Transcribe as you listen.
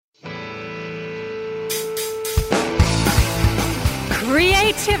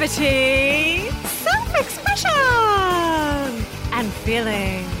Creativity, self-expression, and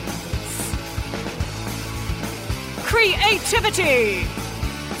feelings. Creativity,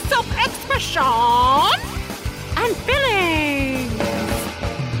 self-expression, and feelings.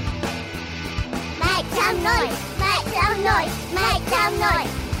 Make some noise, make some noise, make some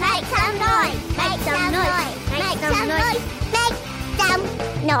noise, make some noise, make some noise, make some noise, make some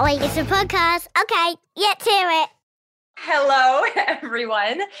noise. It's a podcast. Okay, let's hear it. Hello,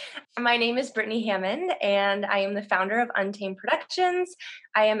 everyone. My name is Brittany Hammond, and I am the founder of Untamed Productions.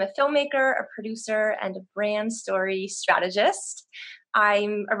 I am a filmmaker, a producer, and a brand story strategist.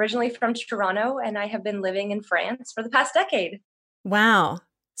 I'm originally from Toronto, and I have been living in France for the past decade. Wow.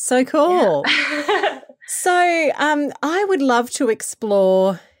 So cool. Yeah. So I would love to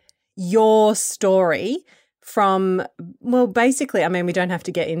explore your story from, well, basically, I mean, we don't have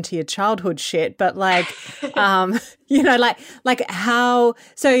to get into your childhood shit, but like, like how,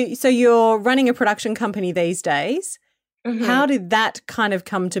 so you're running a production company these days. Mm-hmm. How did that kind of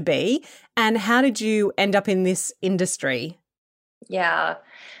come to be? And how did you end up in this industry? Yeah,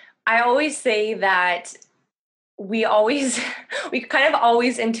 I always say that we kind of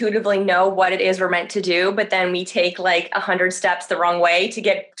always intuitively know what it is we're meant to do, but then we take like 100 steps the wrong way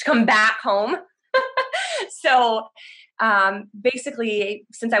to come back home. So basically,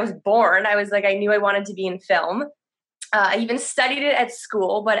 since I was born, I knew I wanted to be in film. I even studied it at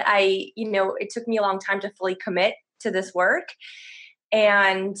school, but it took me a long time to fully commit to this work.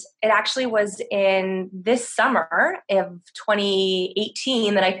 And it actually was in this summer of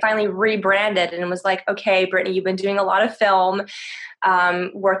 2018 that I finally rebranded and was like, okay, Brittany, you've been doing a lot of film,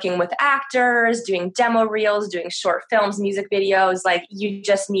 working with actors, doing demo reels, doing short films, music videos. Like, you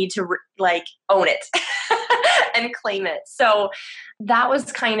just need to own it and claim it. So that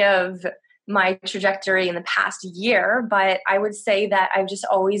was kind of my trajectory in the past year. But I would say that I've just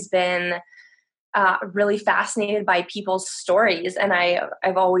always been really fascinated by people's stories. And I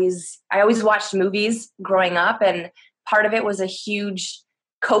always watched movies growing up, and part of it was a huge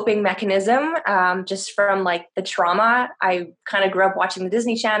coping mechanism, just from like the trauma. I kind of grew up watching the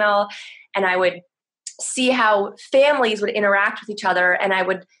Disney Channel, and I would see how families would interact with each other. And I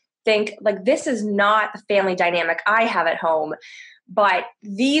would think, like, this is not the family dynamic I have at home, but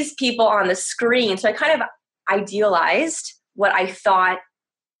these people on the screen. So I kind of idealized what I thought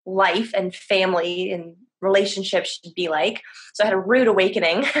life and family and relationships should be like. So I had a rude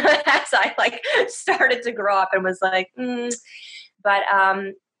awakening as I started to grow up and was like, But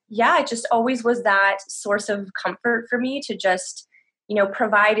it just always was that source of comfort for me to just,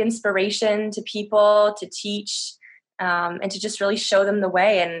 provide inspiration to people, to teach, and to just really show them the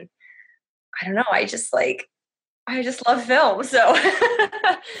way. And I don't know, I just love film. So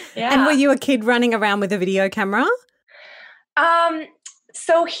yeah. And were you a kid running around with a video camera?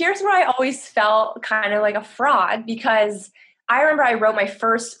 So here's where I always felt kind of like a fraud, because I remember I wrote my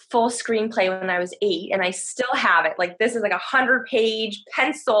first full screenplay when I was 8, and I still have it. Like, this is like 100-page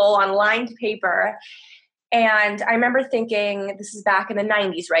pencil on lined paper. And I remember thinking, this is back in the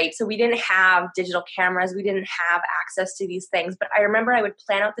 90s, right? So we didn't have digital cameras. We didn't have access to these things. But I remember I would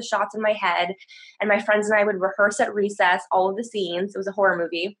plan out the shots in my head, and my friends and I would rehearse at recess all of the scenes. It was a horror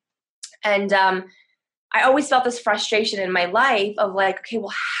movie. And I always felt this frustration in my life of like, okay,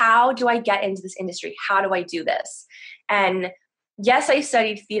 well, how do I get into this industry? How do I do this? And yes, I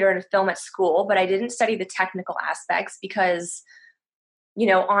studied theater and film at school, but I didn't study the technical aspects because,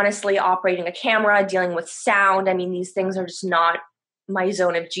 honestly, operating a camera, dealing with sound, I mean, these things are just not my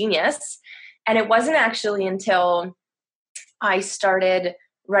zone of genius. And it wasn't actually until I started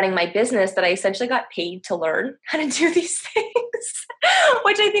running my business that I essentially got paid to learn how to do these things,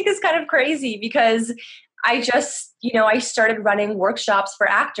 which I think is kind of crazy, because I just, I started running workshops for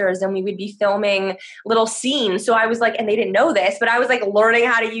actors, and we would be filming little scenes. So I was like, and they didn't know this, but I was like learning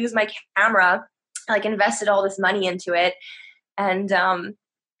how to use my camera, like invested all this money into it. And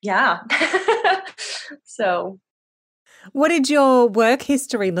so. What did your work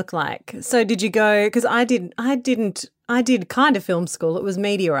history look like? So did you go, because I did kind of film school. It was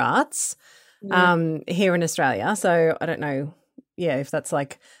media arts here in Australia. So I don't know, if that's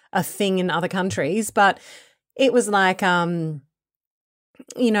like a thing in other countries, but it was like, I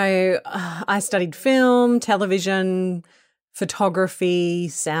studied film, television, photography,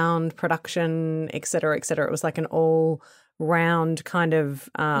 sound production, et cetera, et cetera. It was like an all round kind of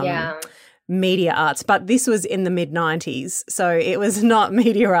media arts, but this was in the mid-90s, so it was not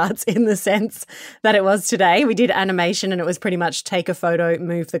media arts in the sense that it was today. We did animation, and it was pretty much take a photo,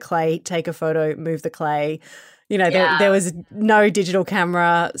 move the clay, take a photo, move the clay. There was no digital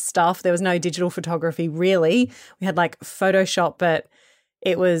camera stuff. There was no digital photography, really. We had like Photoshop, but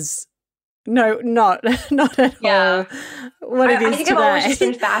it was not at all what it is I think today. I've always just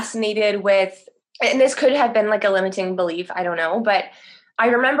been fascinated with, and this could have been like a limiting belief, I don't know, but I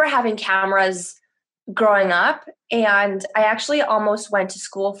remember having cameras growing up, and I actually almost went to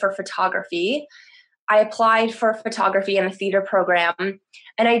school for photography. I applied for photography in the theater program,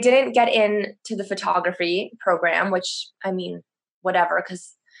 and I didn't get into the photography program, which, I mean, whatever,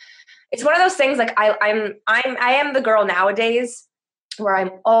 because it's one of those things, like I am the girl nowadays where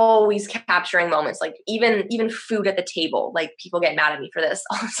I'm always capturing moments, like even food at the table. Like, people get mad at me for this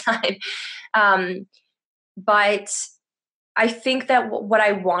all the time. But I think that what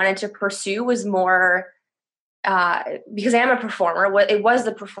I wanted to pursue was more, because I am a performer, it was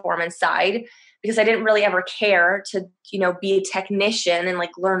the performance side, because I didn't really ever care to, be a technician and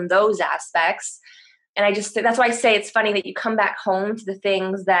like learn those aspects. And I just, that's why I say it's funny that you come back home to the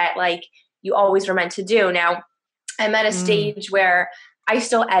things that like you always were meant to do. Now, I'm at a stage where I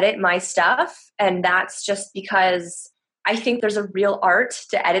still edit my stuff, and that's just because I think there's a real art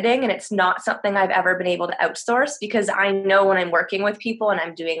to editing, and it's not something I've ever been able to outsource, because I know when I'm working with people and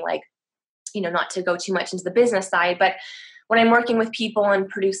I'm doing like, not to go too much into the business side, but when I'm working with people and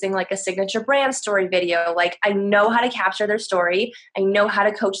producing like a signature brand story video, like I know how to capture their story. I know how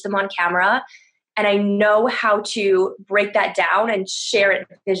to coach them on camera, and I know how to break that down and share it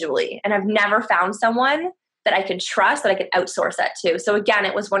visually. And I've never found someone that I can trust, that I can outsource that to. So again,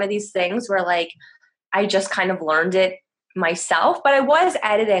 it was one of these things where like, I just kind of learned it myself, but I was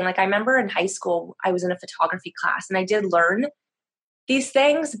editing. Like, I remember in high school, I was in a photography class and I did learn these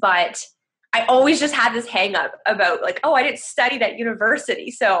things, but I always just had this hang up about like, oh, I didn't study at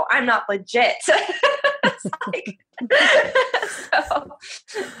university, so I'm not legit. Like, so,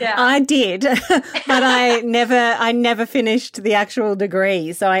 yeah. I did, but I never finished the actual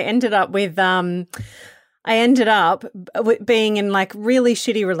degree. So I ended up being in like really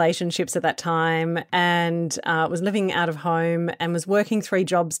shitty relationships at that time, and was living out of home and was working 3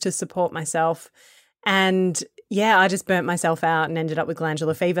 jobs to support myself. And yeah, I just burnt myself out and ended up with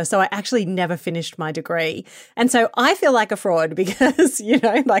glandular fever. So I actually never finished my degree. And so I feel like a fraud because,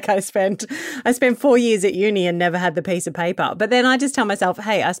 like I spent 4 years at uni and never had the piece of paper. But then I just tell myself,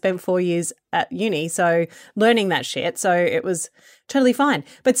 hey, I spent 4 years at uni, so learning that shit. So it was totally fine.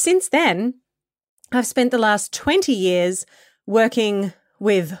 But since then, I've spent the last 20 years working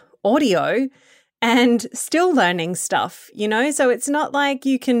with audio and still learning stuff, So it's not like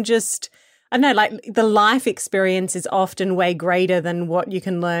you can just, I don't know, like the life experience is often way greater than what you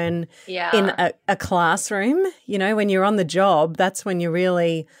can learn in a classroom. When you're on the job, that's when you're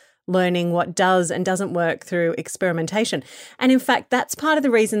really learning what does and doesn't work through experimentation. And in fact, that's part of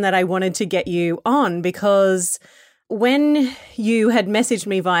the reason that I wanted to get you on, because when you had messaged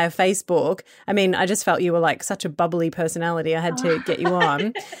me via Facebook, I mean, I just felt you were like such a bubbly personality. I had to get you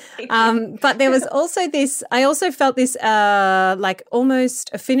on. But there was also this, I also felt this like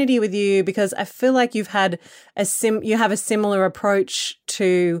almost affinity with you, because I feel like you have a similar approach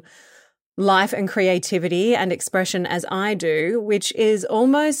to life and creativity and expression as I do, which is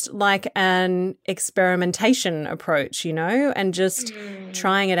almost like an experimentation approach, and just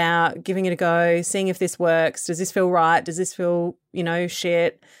trying it out, giving it a go, seeing if this works. Does this feel right? Does this feel,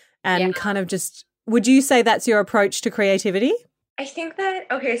 shit? And kind of just, would you say that's your approach to creativity? I think that,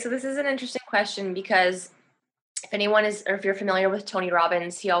 okay, so this is an interesting question, because if anyone is, or if you're familiar with Tony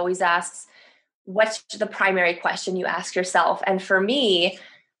Robbins, he always asks, what's the primary question you ask yourself? And for me,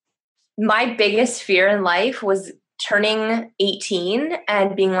 my biggest fear in life was turning 18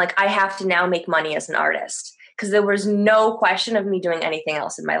 and being like, I have to now make money as an artist, because there was no question of me doing anything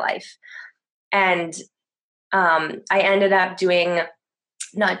else in my life. And I ended up doing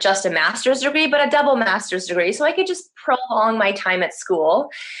not just a master's degree, but a double master's degree, so I could just prolong my time at school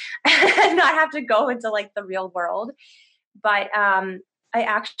and not have to go into like the real world. But I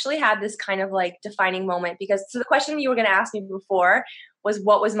actually had this kind of like defining moment, because so the question you were going to ask me before was,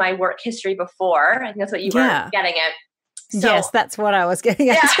 what was my work history before? I think that's what you were getting at. So, yes, that's what I was getting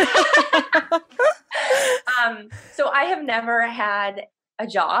at. Yeah. So I have never had a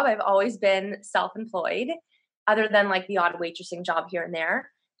job. I've always been self-employed, other than like the odd waitressing job here and there.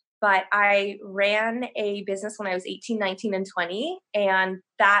 But I ran a business when I was 18, 19, and 20. And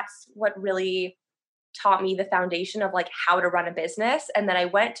that's what really taught me the foundation of like how to run a business. And then I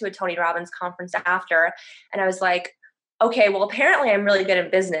went to a Tony Robbins conference after, and I was like, okay, well, apparently I'm really good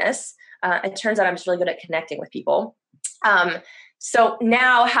at business. It turns out I'm just really good at connecting with people. So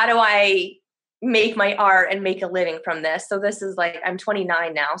now how do I make my art and make a living from this? So this is like, I'm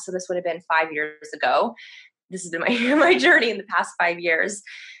 29 now. So this would have been 5 years ago. This has been my journey in the past 5 years.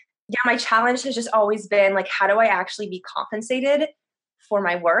 Yeah, my challenge has just always been like, how do I actually be compensated for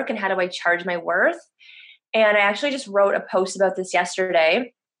my work and how do I charge my worth? And I actually just wrote a post about this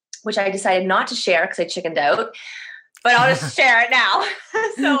yesterday, which I decided not to share because I chickened out, but I'll just share it now.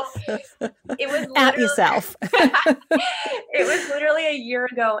 So it was out yourself. It was literally a year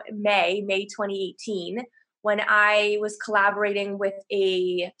ago, May 2018, when I was collaborating with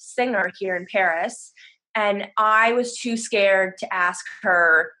a singer here in Paris, and I was too scared to ask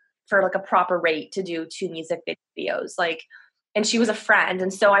her for like a proper rate to do 2 music videos. And she was a friend.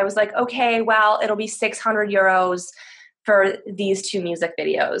 And so I was like, okay, well, it'll be 600 euros for these 2 music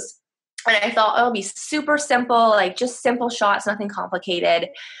videos. And I thought, it'll be super simple, like just simple shots, nothing complicated.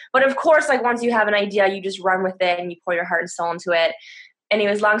 But of course, like once you have an idea, you just run with it and you pour your heart and soul into it.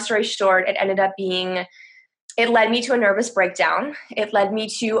 Anyways, long story short, it led me to a nervous breakdown. It led me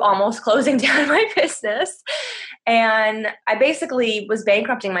to almost closing down my business. And I basically was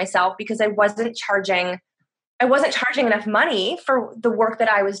bankrupting myself because I wasn't charging enough money for the work that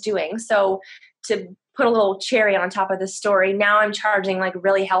I was doing. So to put a little cherry on top of this story, now I'm charging like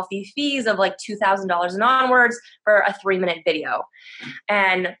really healthy fees of like $2,000 and onwards for a 3-minute video.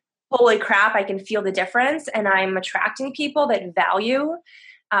 And holy crap, I can feel the difference. And I'm attracting people that value,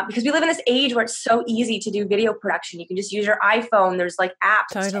 because we live in this age where it's so easy to do video production. You can just use your iPhone. There's like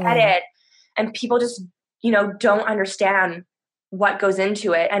apps to edit, and people just, don't understand what goes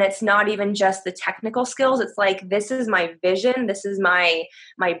into it. And it's not even just the technical skills. It's like, this is my vision. This is my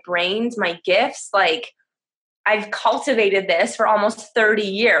brains, my gifts. Like I've cultivated this for almost 30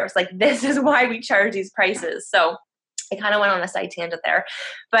 years. Like this is why we charge these prices. So I kind of went on a side tangent there,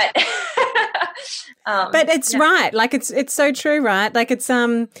 but, but it's right. Like it's so true, right? Like it's,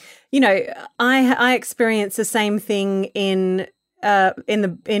 I experience the same thing in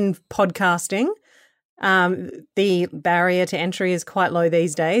podcasting. The barrier to entry is quite low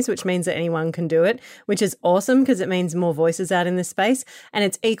these days, which means that anyone can do it, which is awesome because it means more voices out in this space. And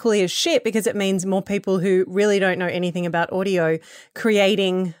it's equally as shit because it means more people who really don't know anything about audio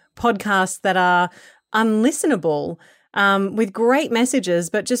creating podcasts that are unlistenable, with great messages,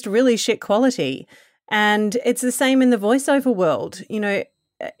 but just really shit quality. And it's the same in the voiceover world.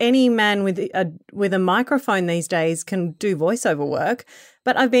 Any man with a microphone these days can do voiceover work,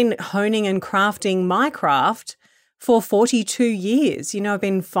 but I've been honing and crafting my craft for 42 years. I've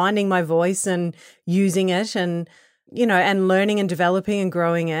been finding my voice and using it and, and learning and developing and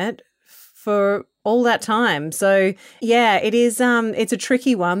growing it for all that time. So yeah, it is, it's a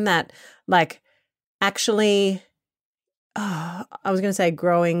tricky one that like actually, I was going to say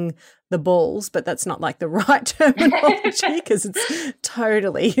growing the balls, but that's not like the right terminology because it's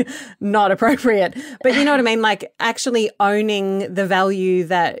totally not appropriate. But you know what I mean? Like actually owning the value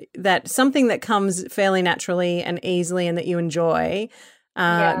that something that comes fairly naturally and easily and that you enjoy,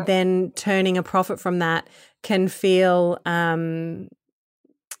 then turning a profit from that can feel, a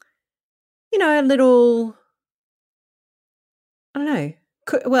little, I don't know.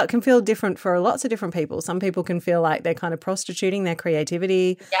 Well, it can feel different for lots of different people. Some people can feel like they're kind of prostituting their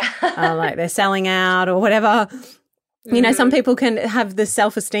creativity, like they're selling out or whatever. Mm-hmm. Some people can have the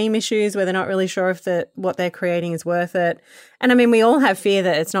self-esteem issues where they're not really sure if what they're creating is worth it. And I mean, we all have fear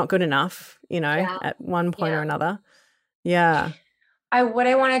that it's not good enough, at one point or another. Yeah. What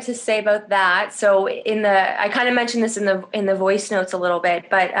I wanted to say about that. So I kind of mentioned this in the voice notes a little bit,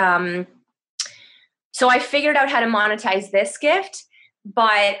 but so I figured out how to monetize this gift.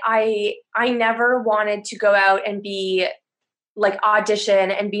 But I never wanted to go out and be like audition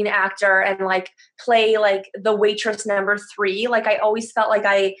and be an actor and like play like the waitress number 3. Like I always felt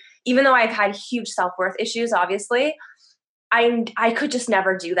like even though I've had huge self-worth issues, obviously, I could just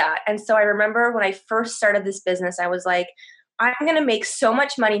never do that. And so I remember when I first started this business, I was like, I'm going to make so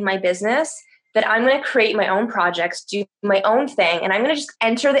much money in my business that I'm going to create my own projects, do my own thing, and I'm going to just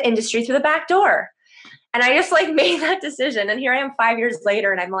enter the industry through the back door. And I just like made that decision. And here I am 5 years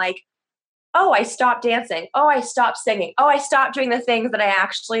later and I'm like, oh, I stopped dancing. Oh, I stopped singing. Oh, I stopped doing the things that I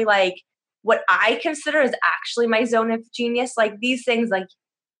actually like, what I consider is actually my zone of genius. Like these things, like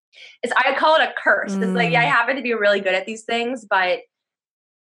I call it a curse. It's like, I happen to be really good at these things, but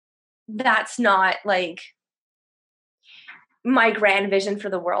that's not like my grand vision for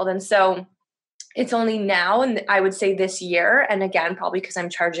the world. And so it's only now, and I would say this year, and again, probably because I'm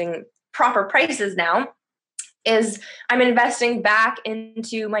charging proper prices now, is I'm investing back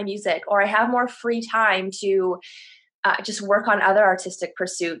into my music, or I have more free time to just work on other artistic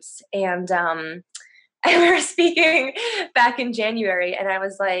pursuits. And we were speaking back in January and I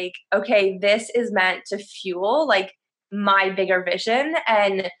was like, okay, this is meant to fuel like my bigger vision.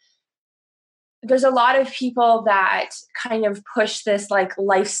 And there's a lot of people that kind of push this like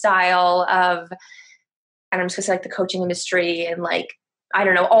lifestyle of, and I'm just gonna say like the coaching industry and like I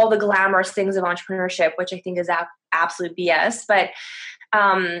don't know, all the glamorous things of entrepreneurship, which I think is absolute BS. But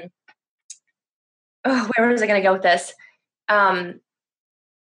where was I going to go with this?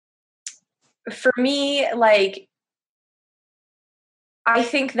 For me, like, I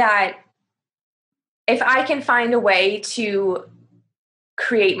think that if I can find a way to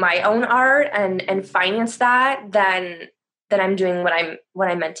create my own art and finance that, then I'm doing what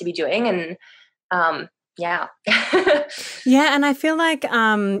I'm meant to be doing. And yeah. Yeah. And I feel like,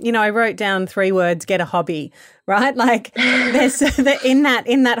 I wrote down 3 words, get a hobby, right? Like there's in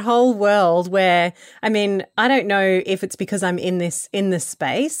that whole world where, I mean, I don't know if it's because I'm in this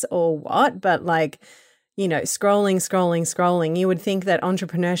space or what, but like, scrolling, you would think that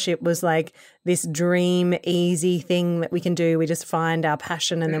entrepreneurship was like this dream, easy thing that we can do. We just find our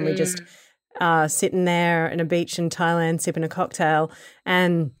passion and then we just sitting there on a beach in Thailand sipping a cocktail,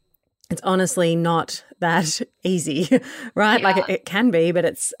 and it's honestly not that easy, right? Yeah. Like it can be, but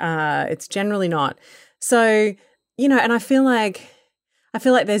it's generally not. So, and I feel like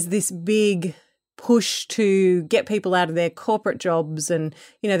there's this big push to get people out of their corporate jobs, and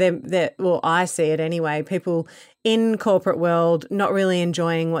they're well, I see it anyway, people in corporate world not really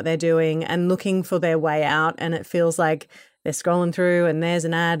enjoying what they're doing and looking for their way out, and it feels like they're scrolling through and there's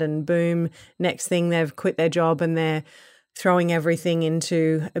an ad and boom, next thing they've quit their job and they're throwing everything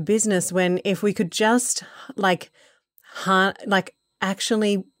into a business, when if we could just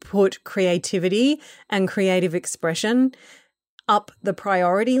actually put creativity and creative expression up the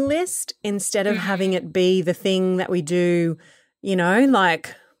priority list instead of having it be the thing that we do,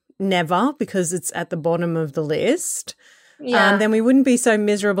 like never, because it's at the bottom of the list. Yeah. Then we wouldn't be so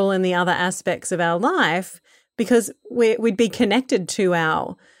miserable in the other aspects of our life, because we'd be connected to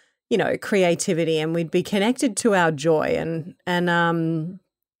our, creativity, and we'd be connected to our joy. And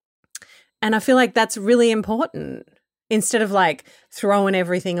I feel like that's really important, instead of like throwing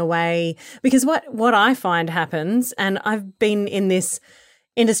everything away. Because what I find happens, and I've been in this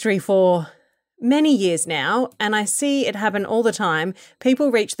industry for many years now, and I see it happen all the time.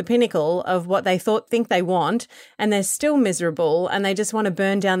 People reach the pinnacle of what they think they want, and they're still miserable, and they just want to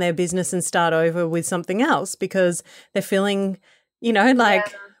burn down their business and start over with something else because they're feeling,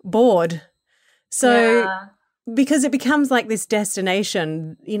 bored. So because it becomes like this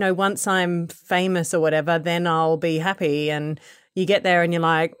destination, once I'm famous or whatever, then I'll be happy. And you get there and you're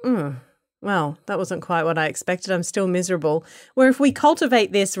like, well, that wasn't quite what I expected. I'm still miserable. Where if we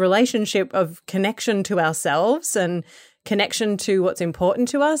cultivate this relationship of connection to ourselves and connection to what's important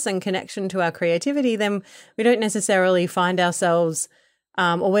to us and connection to our creativity, then we don't necessarily find ourselves,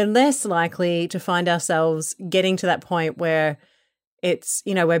 or we're less likely to find ourselves getting to that point where it's,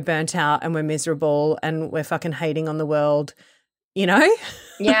 we're burnt out and we're miserable and we're fucking hating on the world,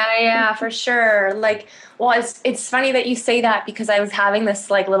 Yeah, for sure. Like, well, it's funny that you say that, because I was having this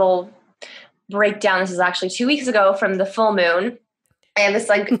like little breakdown. This is actually 2 weeks ago from the full moon. I have this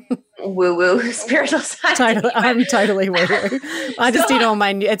like woo-woo spiritual side. I'm totally woo-woo. I just did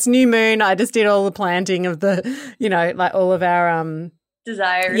it's new moon. I just did all the planting of the, like all of our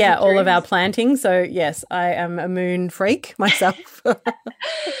desires. Yeah, all of our planting. So yes, I am a moon freak myself.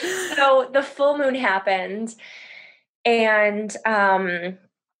 So the full moon happened, and I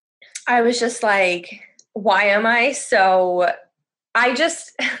was just like, why am I so?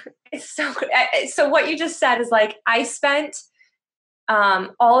 It's so what you just said is like, I spent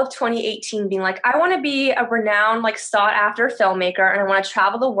all of 2018 being like, I want to be a renowned, like sought after filmmaker, and I want to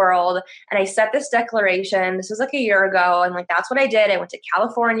travel the world. And I set this declaration. This was like a year ago. And like, that's what I did. I went to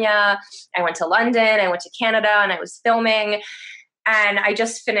California, I went to London, I went to Canada, and I was filming. And I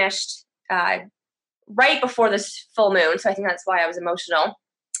just finished right before this full moon. So I think that's why I was emotional.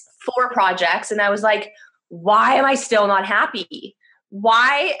 4 projects. And I was like, why am I still not happy?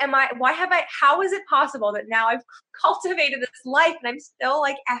 How is it possible that now I've cultivated this life and I'm still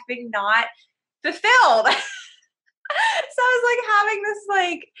like effing not fulfilled? So I was like having this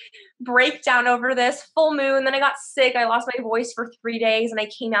like breakdown over this full moon. Then I got sick. I lost my voice for 3 days, and I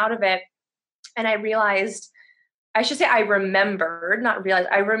came out of it, and I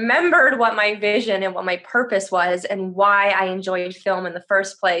remembered what my vision and what my purpose was and why I enjoyed film in the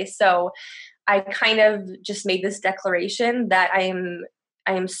first place. So I kind of just made this declaration that I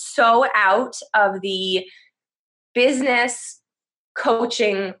am so out of the business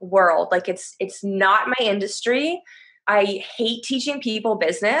coaching world. Like it's not my industry. I hate teaching people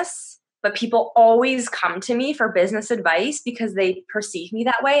business, but people always come to me for business advice because they perceive me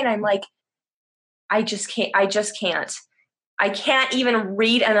that way. And I'm like, I just can't. I can't even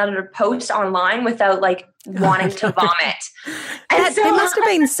read another post online without like wanting to vomit. There must have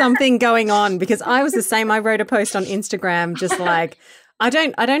been something going on, because I was the same. I wrote a post on Instagram just like, I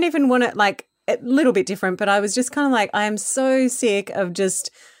don't even want to, like, a little bit different, but I was just kind of like, I am so sick of just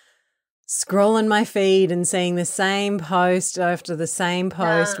scrolling my feed and seeing the same post after the same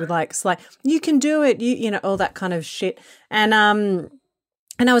post with like, you can do it, you know, all that kind of shit. And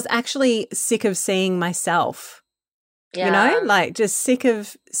I was actually sick of seeing myself, you know, like just sick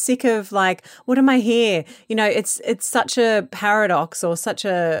of like, what am I here? You know, it's such a paradox or such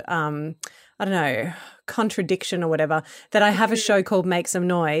a, I don't know, contradiction or whatever, that I have a show called Make Some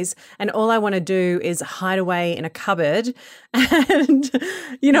Noise, and all I want to do is hide away in a cupboard and,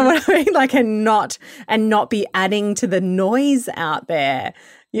 you know what I mean? Like, and not be adding to the noise out there.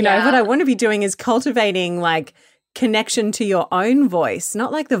 You know, what I want to be doing is cultivating like connection to your own voice,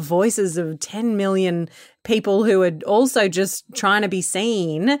 not like the voices of 10 million people who are also just trying to be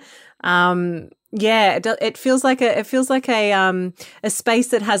seen. It feels like a space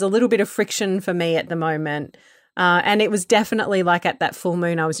that has a little bit of friction for me at the moment. And it was definitely like at that full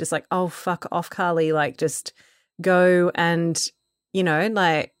moon, I was just like, oh, fuck off, Carly, like just go and, you know,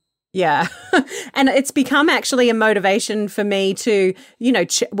 like, yeah. And it's become actually a motivation for me to, you know,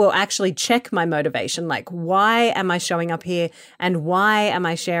 actually check my motivation. Like, why am I showing up here and why am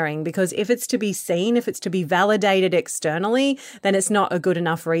I sharing? Because if it's to be seen, if it's to be validated externally, then it's not a good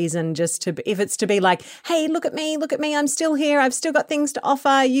enough reason if it's to be like, hey, look at me, I'm still here, I've still got things to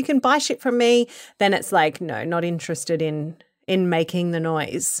offer, you can buy shit from me, then it's like, no, not interested in making the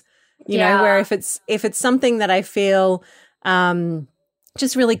noise. You know, where if it's something that I feel,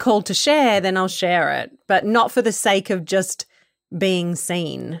 just really called to share, then I'll share it, but not for the sake of just being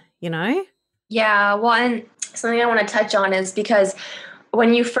seen, you know? Yeah. Well, and something I want to touch on is because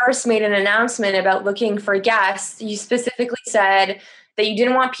when you first made an announcement about looking for guests, you specifically said that you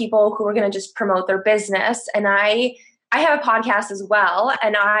didn't want people who were going to just promote their business. And I have a podcast as well.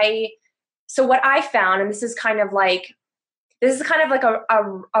 And so what I found, and this is kind of like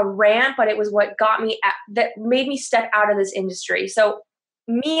a rant, but it was what got me that made me step out of this industry. So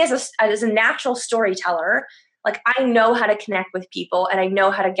me as a natural storyteller, like I know how to connect with people and I know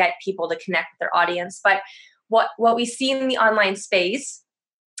how to get people to connect with their audience. But what we see in the online space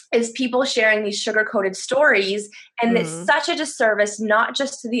is people sharing these sugar-coated stories, and it's such a disservice, not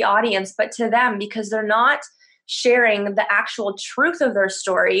just to the audience, but to them, because they're not sharing the actual truth of their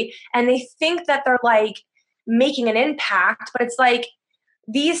story. And they think that they're like making an impact, but it's like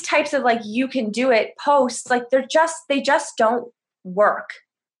these types of like, you can do it posts, like they just don't work.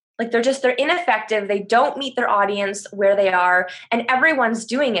 Like they're ineffective. They don't meet their audience where they are, and everyone's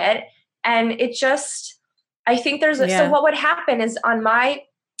doing it. And it just, I think so what would happen is on my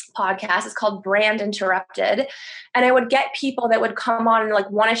podcast, it's called Brand Interrupted. And I would get people that would come on and like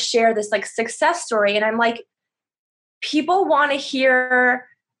want to share this like success story. And I'm like, people want to hear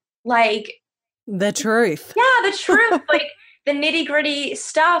like the truth. Yeah, the truth. Like the nitty gritty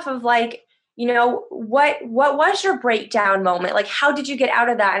stuff of like, you know, what was your breakdown moment? Like, how did you get out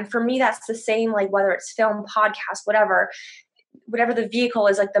of that? And for me, that's the same, like whether it's film, podcast, whatever the vehicle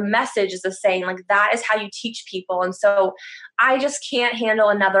is, like the message is the same. Like that is how you teach people. And so I just can't handle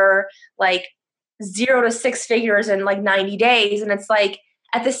another like 0 to 6 figures in like 90 days. And it's like,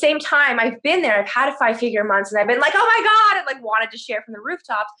 at the same time, I've been there, I've had 5-figure months and I've been like, oh my God, and like wanted to share from the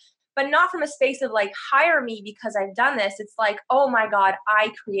rooftops. But not from a space of like, hire me because I've done this. It's like, oh my God,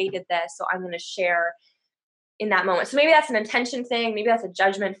 I created this, so I'm going to share in that moment. So maybe that's an intention thing. Maybe that's a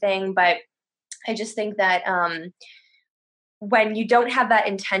judgment thing. But I just think that when you don't have that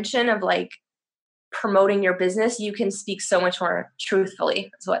intention of like promoting your business, you can speak so much more truthfully.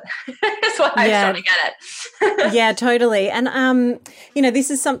 That's what I'm trying to get at. Yeah, totally. And, you know,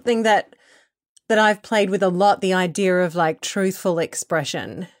 this is something that I've played with a lot, the idea of like truthful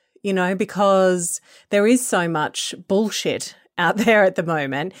expression. You know, because there is so much bullshit out there at the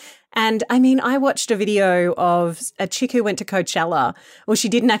moment. And I mean, I watched a video of a chick who went to Coachella. Well, she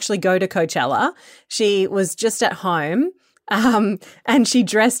didn't actually go to Coachella. She was just at home. And she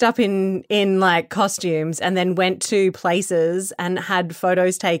dressed up in like costumes and then went to places and had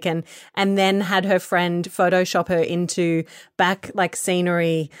photos taken and then had her friend Photoshop her into back like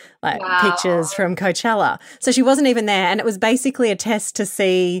scenery, like pictures from Coachella. So she wasn't even there. And it was basically a test to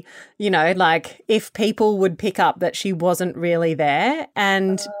see, you know, like if people would pick up that she wasn't really there,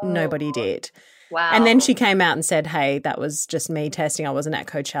 and nobody did. Wow. And then she came out and said, hey, that was just me testing. I wasn't at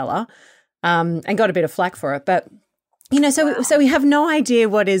Coachella, and got a bit of flack for it. But you know, so we have no idea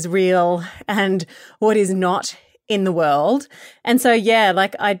what is real and what is not in the world. And so, yeah,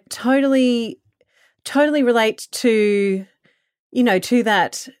 like I totally relate to, you know, to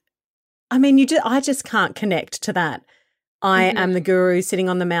that. I mean, I just can't connect to that. I am the guru sitting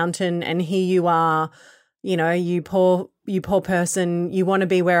on the mountain and here you are you poor person, you want to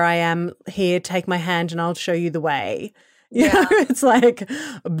be where I am, here, take my hand and I'll show you the way. It's like,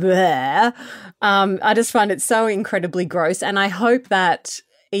 bleh. I just find it so incredibly gross. And I hope that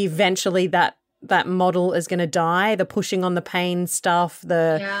eventually that model is going to die, the pushing on the pain stuff,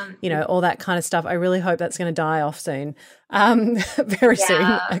 all that kind of stuff. I really hope that's going to die off soon, very soon.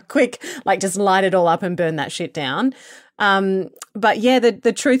 A quick, just light it all up and burn that shit down. But yeah,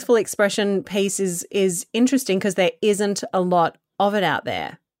 the truthful expression piece is interesting because there isn't a lot of it out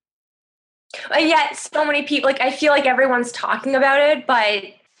there. Yet so many people, I feel like everyone's talking about it,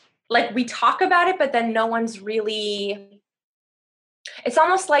 but we talk about it, but then no one's really, it's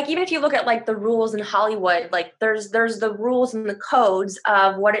almost like, even if you look at the rules in Hollywood, there's the rules and the codes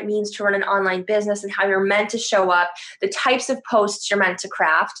of what it means to run an online business and how you're meant to show up, the types of posts you're meant to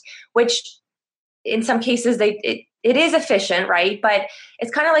craft, which in some cases it is efficient, right? But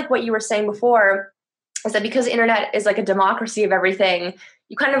it's kind of like what you were saying before, is that because the internet is like a democracy of everything,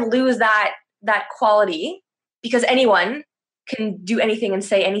 you kind of lose that quality because anyone can do anything and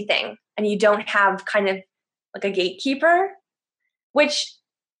say anything, and you don't have kind of like a gatekeeper, which,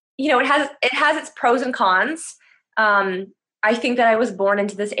 it has its pros and cons. I think that I was born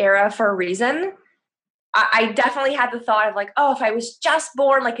into this era for a reason. I definitely had the thought of if I was just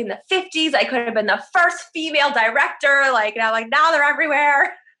born in the 50s, I could have been the first female director. Now they're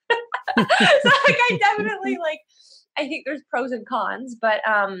everywhere. So I definitely I think there's pros and cons, but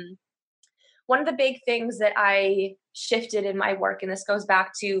one of the big things that I shifted in my work, and this goes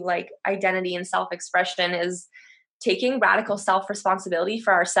back to identity and self-expression, is taking radical self-responsibility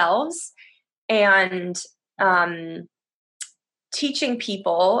for ourselves and teaching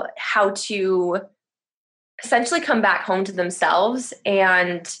people how to essentially come back home to themselves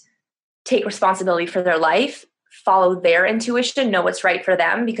and take responsibility for their life, follow their intuition, know what's right for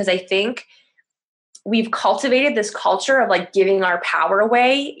them. Because I think we've cultivated this culture of giving our power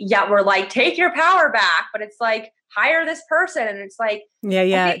away, yet we're take your power back. But it's hire this person. And it's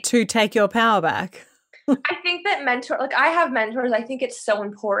to take your power back. I think that I have mentors. I think it's so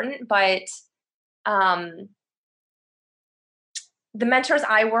important, but the mentors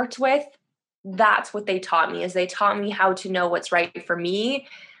I worked with, that's what they taught me, is they taught me how to know what's right for me,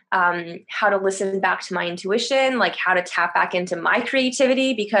 how to listen back to my intuition, how to tap back into my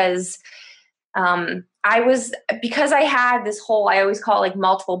creativity, because I had this whole, I always call it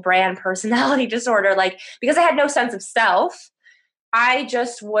multiple brand personality disorder, because I had no sense of self, I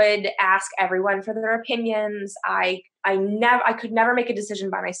just would ask everyone for their opinions. I could never make a decision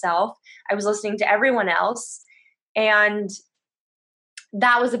by myself. I was listening to everyone else. And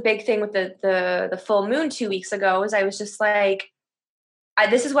that was a big thing with the full moon 2 weeks ago, is I was just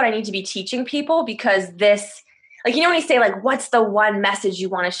this is what I need to be teaching people, because this, when you say what's the one message you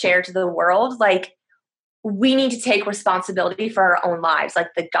want to share to the world? We need to take responsibility for our own lives.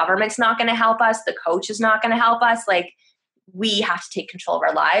 The government's not going to help us. The coach is not going to help us. We have to take control of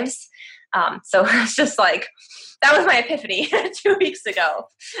our lives. So it's just that was my epiphany 2 weeks ago.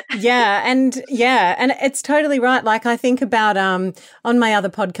 And it's totally right. I think about on my other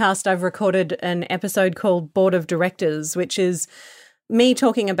podcast, I've recorded an episode called Board of Directors, which is me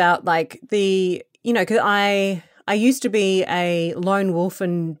talking about because I used to be a lone wolf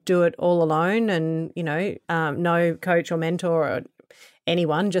and do it all alone, and no coach or mentor or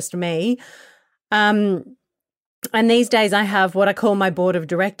anyone, just me. And these days I have what I call my board of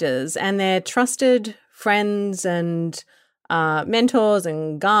directors, and they're trusted friends and mentors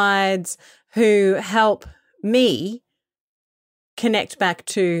and guides who help me connect back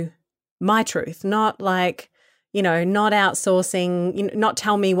to my truth, not not outsourcing, not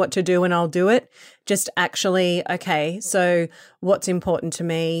tell me what to do and I'll do it, just actually, okay, so what's important to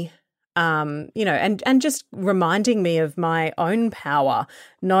me, and just reminding me of my own power,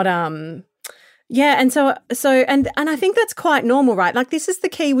 not and so I think that's quite normal, right? This is the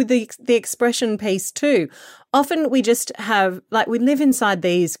key with the expression piece too. Often we just have, we live inside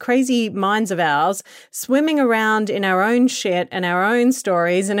these crazy minds of ours, swimming around in our own shit and our own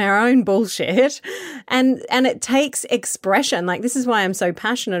stories and our own bullshit. And it takes expression. This is why I'm so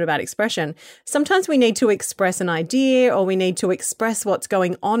passionate about expression. Sometimes we need to express an idea, or we need to express what's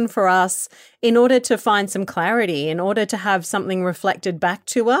going on for us in order to find some clarity, in order to have something reflected back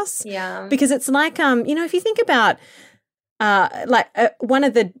to us. Yeah. Because it's if you think about, one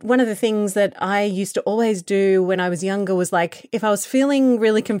of the things that I used to always do when I was younger was if I was feeling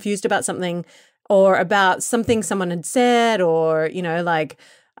really confused about something, or about something someone had said, or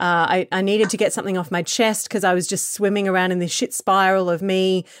I needed to get something off my chest because I was just swimming around in this shit spiral of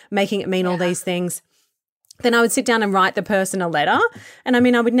me making it mean all these things, then I would sit down and write the person a letter. And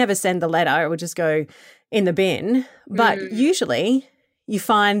I would never send the letter. I would just go, in the bin. But usually you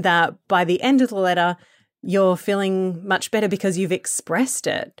find that by the end of the letter, you're feeling much better because you've expressed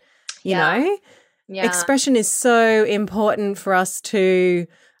it, you know? Yeah. Expression is so important for us to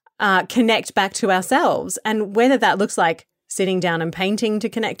connect back to ourselves. And whether that looks like sitting down and painting to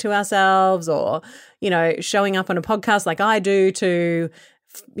connect to ourselves, or, you know, showing up on a podcast like I do to,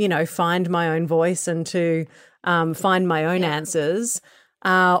 you know, find my own voice and to find my own answers,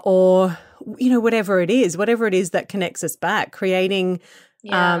 or, you know, whatever it is that connects us back, creating,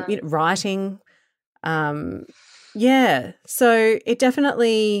 you know, writing. So it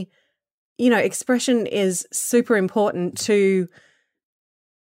definitely, you know, expression is super important to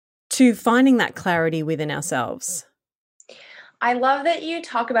finding that clarity within ourselves. I love that you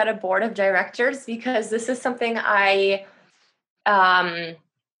talk about a board of directors, because this is something I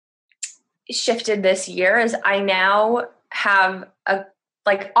shifted this year. Is I now have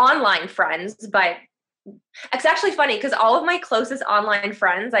online friends, but it's actually funny because all of my closest online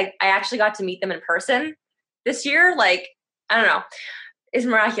friends, I actually got to meet them in person this year. Like, I don't know, it's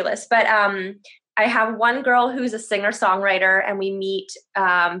miraculous. But I have one girl who's a singer-songwriter, and we meet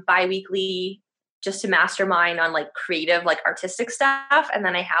bi-weekly just to mastermind on like creative, like artistic stuff. And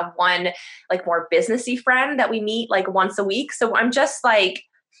then I have one like more businessy friend that we meet like once a week. So I'm just like,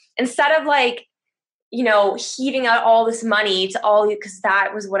 instead of like, you know, heaving out all this money to all, because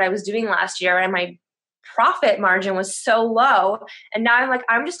that was what I was doing last year, and my profit margin was so low. And now I'm like,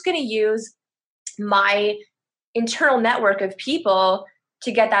 I'm just going to use my internal network of people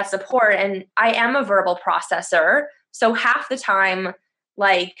to get that support. And I am a verbal processor. So half the time,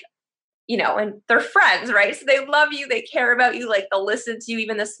 like, you know, and they're friends, right? So they love you. They care about you. Like, they'll listen to you.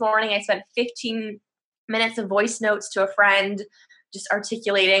 Even this morning, I spent 15 minutes of voice notes to a friend, just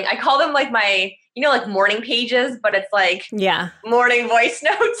articulating. I call them like my, you know, like morning pages, but it's like morning voice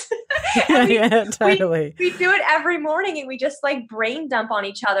notes. Totally. We do it every morning, and we just like brain dump on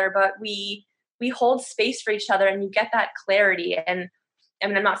each other, but we hold space for each other, and you get that clarity. And I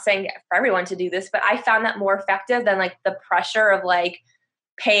mean, I'm not saying for everyone to do this, but I found that more effective than like the pressure of like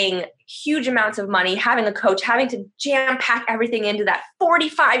paying huge amounts of money, having a coach, having to jam pack everything into that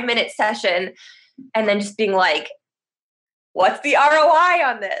 45-minute session, and then just being like, what's the ROI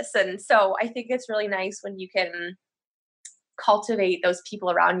on this? And so I think it's really nice when you can cultivate those people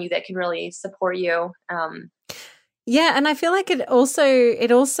around you that can really support you. Yeah, and I feel like it also,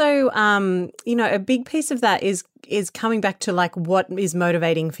 you know, a big piece of that is coming back to like what is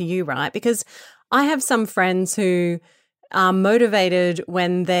motivating for you, right? Because I have some friends who are motivated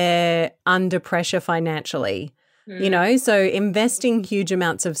when they're under pressure financially. You know, so investing huge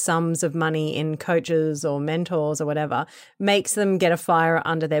amounts of sums of money in coaches or mentors or whatever makes them get a fire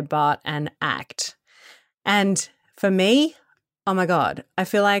under their butt and act. And for me, oh my God, I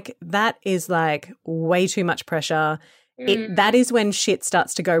feel like that is like way too much pressure. That is when shit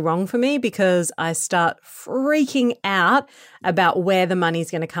starts to go wrong for me, because I start freaking out about where the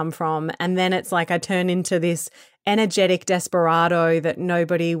money's going to come from. And then it's like I turn into this energetic desperado that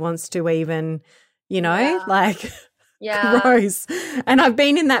nobody wants to even, you know, gross. And I've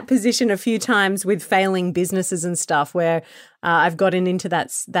been in that position a few times with failing businesses and stuff, where I've gotten into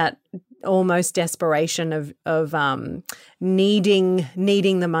that almost desperation of needing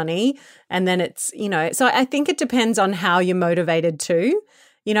the money. And then it's, you know, so I think it depends on how you're motivated too,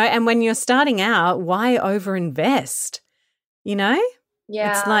 you know, and when you're starting out, why overinvest, you know?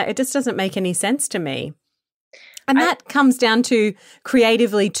 Yeah. It's like, it just doesn't make any sense to me. And that comes down to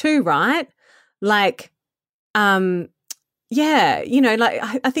creatively too, right? Like, you know, like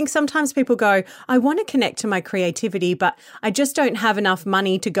I think sometimes people go, I want to connect to my creativity, but I just don't have enough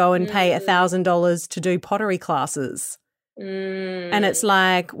money to go and pay $1,000 to do pottery classes. And it's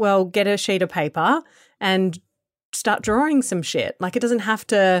like, well, get a sheet of paper and start drawing some shit. Like, it doesn't have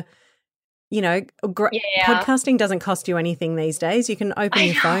to, you know, podcasting doesn't cost you anything these days. You can open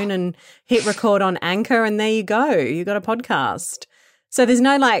your phone and hit record on Anchor, and there you go. You got a podcast. So there's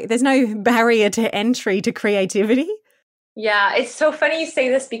no barrier to entry to creativity. Yeah, it's so funny you say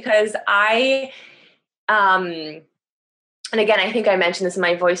this, because I, and again, I think I mentioned this in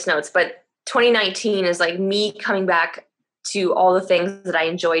my voice notes, but 2019 is like me coming back to all the things that I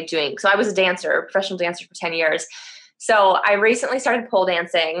enjoyed doing. So I was a dancer, professional dancer for 10 years. So I recently started pole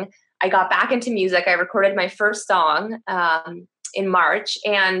dancing. I got back into music. I recorded my first song in March.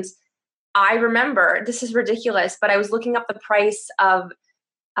 And I remember, this is ridiculous, but I was looking up the price of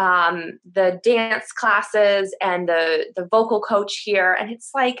the dance classes and the vocal coach here. And it's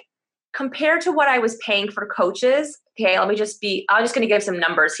like, compared to what I was paying for coaches, okay, I'm just going to give some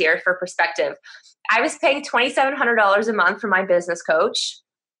numbers here for perspective. I was paying $2,700 a month for my business coach.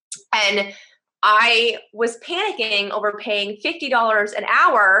 And I was panicking over paying $50 an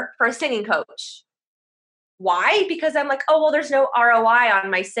hour for a singing coach. Why? Because I'm like, oh, well, there's no ROI on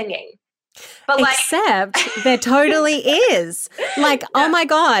my singing. But except there totally is. Like, oh my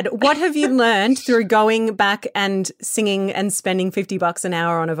God, what have you learned through going back and singing and spending $50 an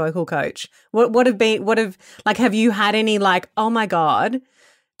hour on a vocal coach? Have you had any like, oh my God?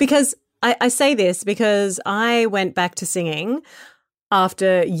 Because I say this because I went back to singing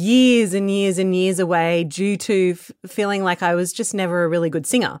after years and years and years away due to feeling like I was just never a really good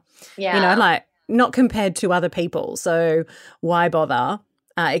singer. Yeah. You know, like not compared to other people. So why bother?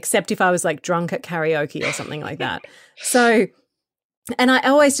 Except if I was like drunk at karaoke or something like that. So, and I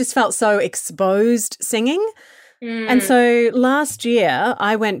always just felt so exposed singing. And so last year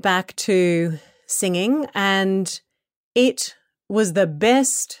I went back to singing and it was the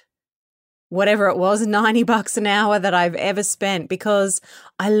best, whatever it was, $90 an hour that I've ever spent because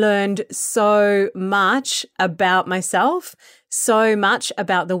I learned so much about myself, so much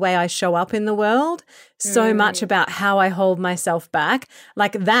about the way I show up in the world, so much about how I hold myself back.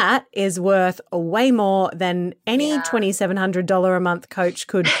 Like that is worth way more than any $2,700 a month coach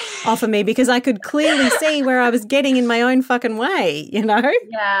could offer me because I could clearly see where I was getting in my own fucking way, you know?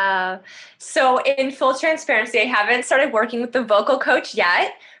 Yeah. So in full transparency, I haven't started working with the vocal coach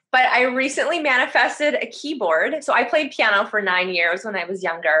yet, but I recently manifested a keyboard. So I played piano for 9 years when I was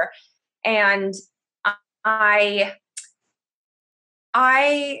younger. And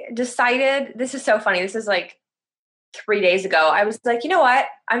I decided, this is so funny. This is like 3 days ago. I was like, you know what?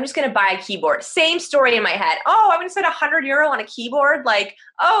 I'm just going to buy a keyboard. Same story in my head. Oh, I'm going to spend €100 on a keyboard. Like,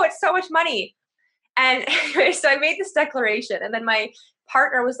 oh, it's so much money. And anyway, so I made this declaration. And then my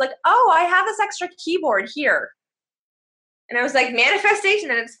partner was like, oh, I have this extra keyboard here. And I was like,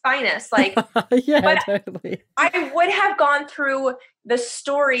 manifestation at its finest. Like, yeah, totally. I would have gone through the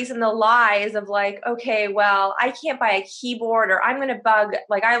stories and the lies of like, okay, well, I can't buy a keyboard or I'm going to bug,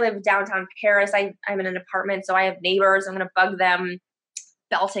 like I live downtown Paris. I'm in an apartment, so I have neighbors. I'm going to bug them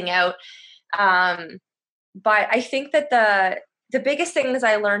belting out. But I think that the biggest things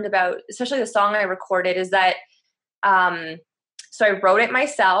I learned about, especially the song I recorded, is that, so I wrote it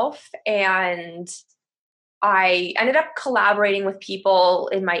myself and I ended up collaborating with people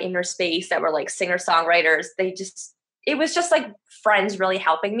in my inner space that were like singer-songwriters. It was just like friends really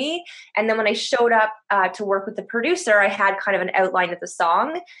helping me. And then when I showed up to work with the producer, I had kind of an outline of the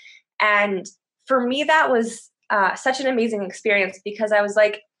song. And for me, that was such an amazing experience because I was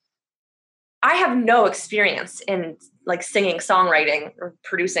like, I have no experience in like singing, songwriting, or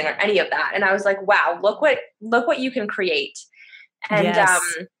producing or any of that. And I was like, wow, look what you can create. And yes.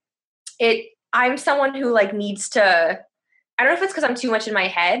 I'm someone who like needs to, I don't know if it's because I'm too much in my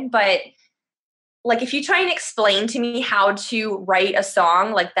head, but like if you try and explain to me how to write a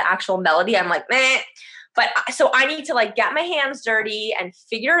song, like the actual melody, I'm like, meh. But so I need to like get my hands dirty and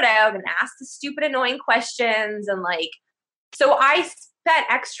figure it out and ask the stupid, annoying questions. And like, so I spent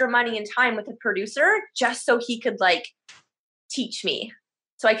extra money and time with the producer just so he could like teach me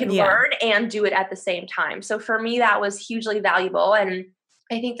so I could learn and do it at the same time. So for me, that was hugely valuable. And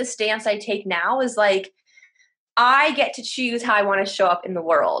I think the stance I take now is like, I get to choose how I want to show up in the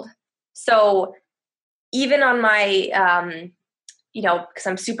world. So even on my, because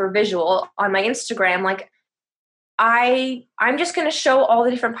I'm super visual on my Instagram, like I'm just going to show all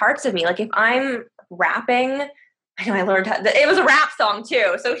the different parts of me. Like if I'm rapping, I know I learned it was a rap song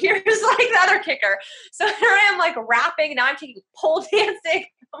too. So here's like the other kicker. So here I am like rapping. Now I'm taking pole dancing.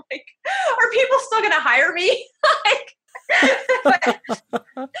 I'm like, are people still going to hire me? Like,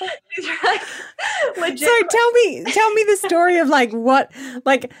 these are like legit. So tell me the story of what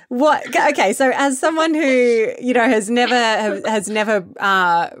okay, so as someone who has never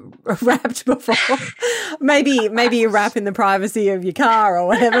rapped before, maybe you rap in the privacy of your car or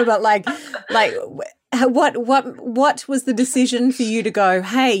whatever, but what was the decision for you to go,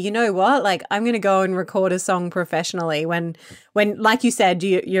 hey, you know what, like I'm going to go and record a song professionally when like you said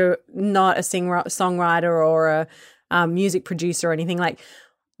you're not a songwriter or a music producer or anything? Like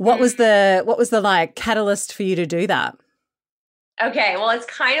what was the like catalyst for you to do that? Okay, well, it's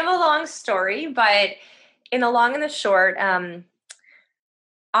kind of a long story, but in the long and the short,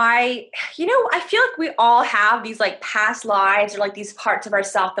 I feel like we all have these like past lives or like these parts of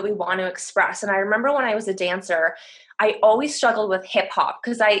ourselves that we want to express. And I remember when I was a dancer, I always struggled with hip hop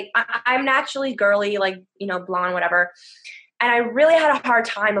because I'm naturally girly, like, blonde, whatever. And I really had a hard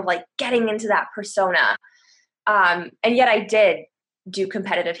time of like getting into that persona. And yet I did do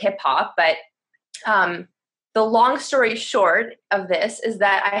competitive hip hop, but the long story short of this is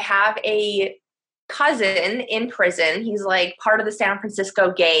that I have a cousin in prison. He's like part of the San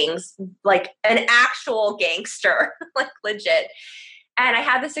Francisco gangs, like an actual gangster, like legit. And I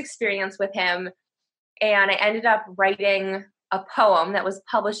had this experience with him, and I ended up writing a poem that was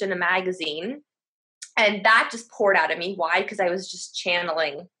published in a magazine. And that just poured out of me. Why? Because I was just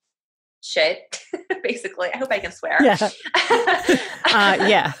channeling shit, basically. I hope I can swear. Yeah.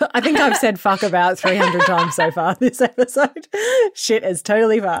 Yeah. I think I've said fuck about 300 times so far this episode. Shit is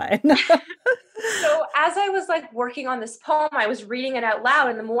totally fine. So as I was like working on this poem, I was reading it out loud.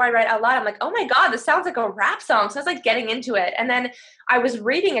 And the more I read out loud, I'm like, oh my God, this sounds like a rap song. So I was like getting into it. And then I was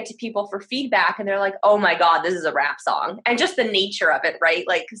reading it to people for feedback, and they're like, oh my God, this is a rap song. And just the nature of it, right?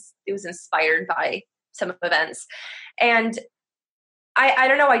 Like, 'cause it was inspired by some events. And I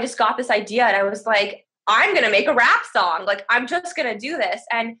don't know, I just got this idea, and I was like, I'm going to make a rap song. Like, I'm just going to do this.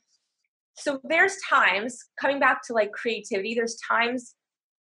 And so there's times, coming back to like creativity, there's times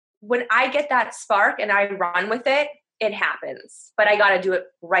when I get that spark and I run with it, it happens, but I got to do it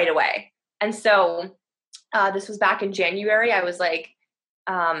right away. And so this was back in January. I was like,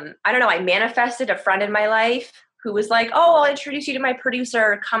 I don't know, I manifested a friend in my life who was like, oh, I'll introduce you to my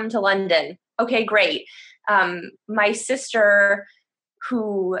producer, come to London. Okay, great. My sister,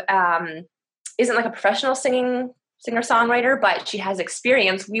 who isn't like a professional singer-songwriter, but she has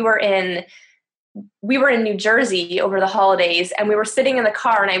experience. We were in New Jersey over the holidays, and we were sitting in the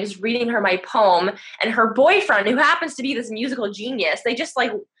car, and I was reading her my poem, and her boyfriend, who happens to be this musical genius, we just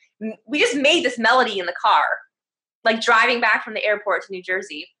made this melody in the car, like driving back from the airport to New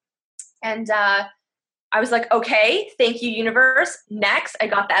Jersey. And I was like, okay, thank you, universe. Next, I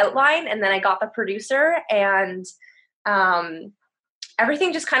got the outline, and then I got the producer, and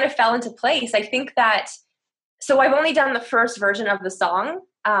everything just kind of fell into place. I think that, so I've only done the first version of the song,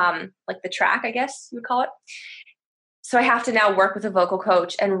 like the track, I guess you would call it. So I have to now work with a vocal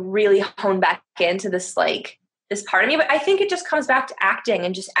coach and really hone back into this, like this part of me. But I think it just comes back to acting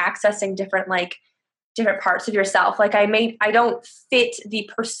and just accessing different parts of yourself. Like I don't fit the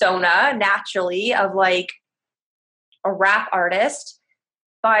persona naturally of like a rap artist,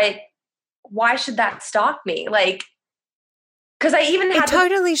 but why should that stop me? Like, because I even had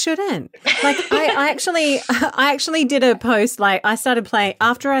totally shouldn't. Like I actually did a post. Like I started playing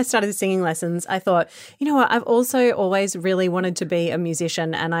after I started singing lessons. I thought, you know what? I've also always really wanted to be a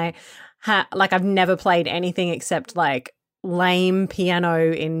musician, and I've never played anything except like lame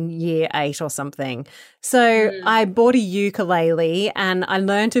piano in year 8 or something. So I bought a ukulele and I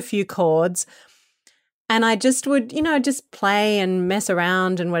learned a few chords. And I just would, just play and mess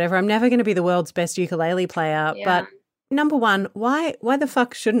around and whatever. I'm never going to be the world's best ukulele player, but number one, why the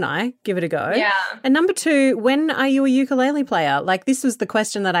fuck shouldn't I give it a go? Yeah. And number two, when are you a ukulele player? Like, this was the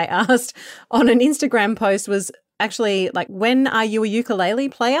question that I asked on an Instagram post, was actually like, when are you a ukulele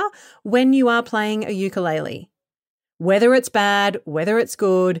player? When you are playing a ukulele. Whether it's bad, whether it's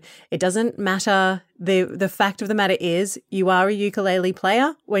good, it doesn't matter. The fact of the matter is you are a ukulele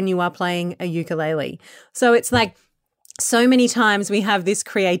player when you are playing a ukulele. So it's like, so many times we have this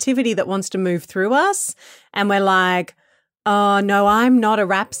creativity that wants to move through us, and we're like, oh no, I'm not a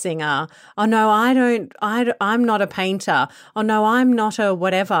rap singer. Oh no, I'm not a painter. Oh no, I'm not a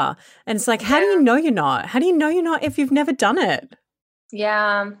whatever. And it's like, how do you know you're not? How do you know you're not if you've never done it?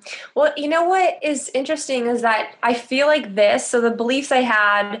 Yeah. Well, you know what is interesting is that I feel like so the beliefs I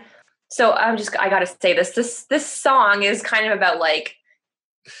had, so I got to say this song is kind of about like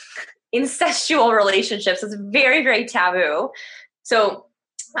incestual relationships. It's very, very taboo. So,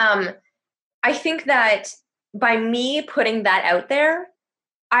 I think that by me putting that out there,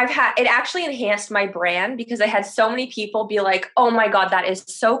 it actually enhanced my brand, because I had so many people be like, oh my God, that is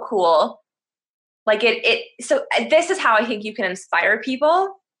so cool. Like so this is how I think you can inspire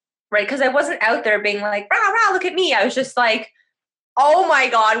people, right? Because I wasn't out there being like, rah, rah, look at me. I was just like, oh my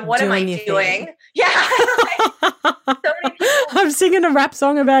God, what am I doing? Yeah. So many people. I'm singing a rap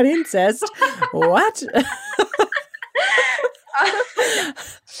song about incest. What?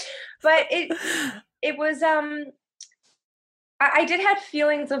 But it was, I did have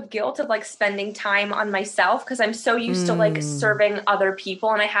feelings of guilt of like spending time on myself, because I'm so used to like serving other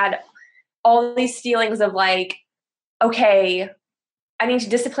people. And I had all these feelings of like, okay, I need to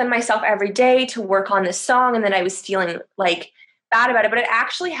discipline myself every day to work on this song. And then I was feeling like bad about it, but it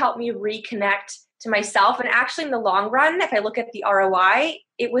actually helped me reconnect to myself. And actually in the long run, if I look at the ROI,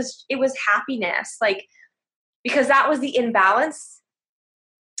 it was happiness. Like, because that was the imbalance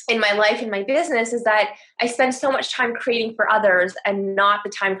in my life, in my business, is that I spend so much time creating for others and not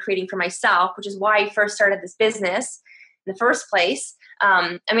the time creating for myself, which is why I first started this business in the first place.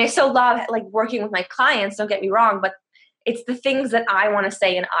 I mean, I still love like working with my clients, don't get me wrong, but it's the things that I want to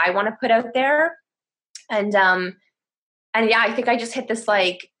say and I want to put out there And yeah, I think I just hit this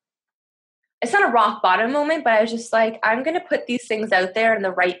like, it's not a rock bottom moment, but I was just like, I'm going to put these things out there and the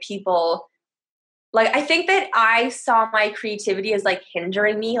right people. Like, I think that I saw my creativity as like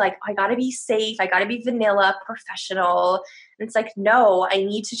hindering me. Like, I got to be safe. I got to be vanilla, professional. And it's like, no, I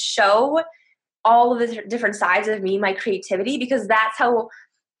need to show all of the different sides of me, my creativity, because that's how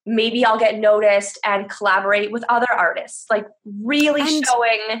maybe I'll get noticed and collaborate with other artists. Like really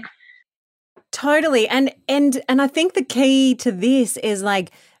showing. Totally. And I think the key to this is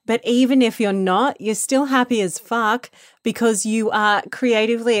like, but even if you're not, you're still happy as fuck because you are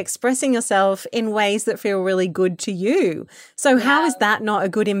creatively expressing yourself in ways that feel really good to you. So how is that not a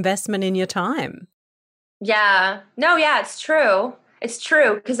good investment in your time? Yeah. No, yeah, it's true. It's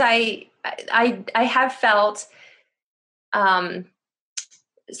true. Because I have felt, so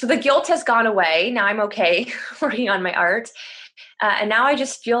the guilt has gone away. Now I'm okay working on my art. And now I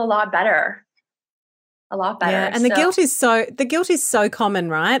just feel a lot better. A lot better. Yeah, and the guilt is so common,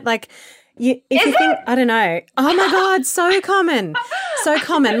 right? Like if you think, I don't know. Oh my God, so common. So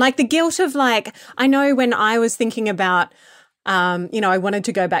common. Like the guilt of like, I know when I was thinking about I wanted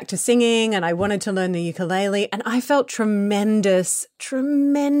to go back to singing and I wanted to learn the ukulele, and I felt tremendous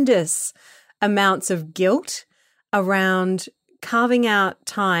amounts of guilt around carving out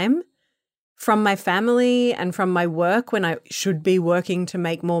time from my family and from my work when I should be working to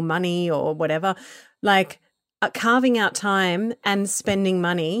make more money or whatever. Like carving out time and spending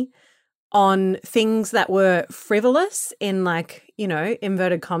money on things that were frivolous in like,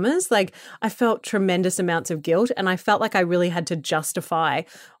 inverted commas. Like I felt tremendous amounts of guilt, and I felt like I really had to justify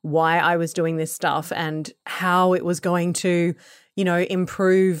why I was doing this stuff and how it was going to,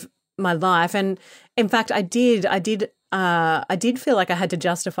 improve my life. And in fact, I did feel like I had to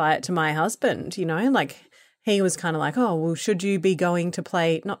justify it to my husband, like he was kind of like, oh, well, should you be going to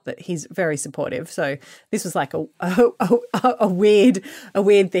play? Not that he's very supportive. So this was like a weird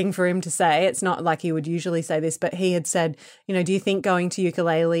thing for him to say. It's not like he would usually say this, but he had said, do you think going to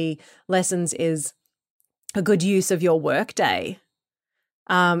ukulele lessons is a good use of your work day?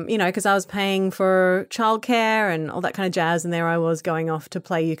 Because I was paying for childcare and all that kind of jazz, and there I was going off to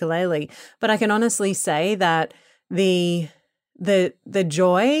play ukulele. But I can honestly say that the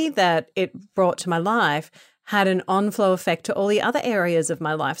joy that it brought to my life had an on-flow effect to all the other areas of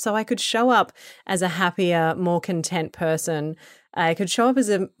my life. So I could show up as a happier, more content person. I could show up as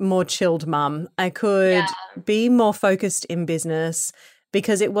a more chilled mum. I could be more focused in business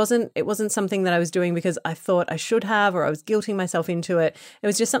because it wasn't something that I was doing because I thought I should have or I was guilting myself into it. It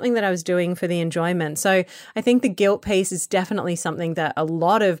was just something that I was doing for the enjoyment. So I think the guilt piece is definitely something that a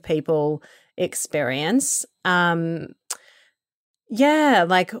lot of people experience.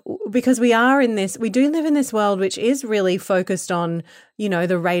 Like because we do live in this world which is really focused on,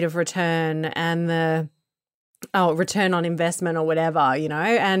 the rate of return and the return on investment or whatever,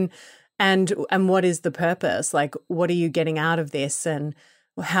 and what is the purpose? Like, what are you getting out of this? And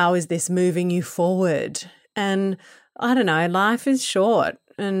how is this moving you forward? And I don't know, life is short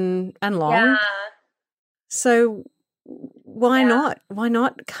and long. Yeah. So why not? Why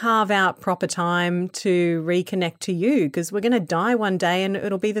not carve out proper time to reconnect to you? Because we're going to die one day and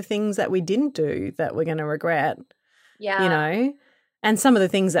it'll be the things that we didn't do that we're going to regret. Yeah. And some of the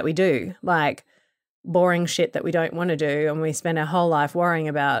things that we do, like boring shit that we don't want to do and we spend our whole life worrying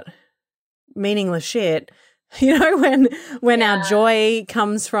about meaningless shit, when our joy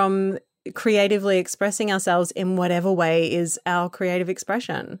comes from creatively expressing ourselves in whatever way is our creative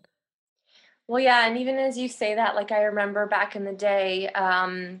expression. Well, yeah. And even as you say that, like I remember back in the day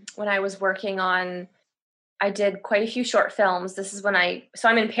when I was working on, I did quite a few short films. This is when so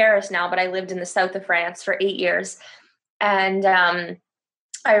I'm in Paris now, but I lived in the south of France for 8 years. And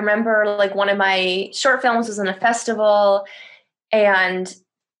I remember like one of my short films was in a festival, and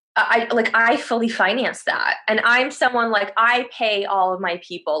I fully financed that. And I'm someone like, I pay all of my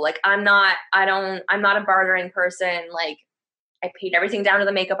people. Like I'm not a bartering person. Like I paid everything down to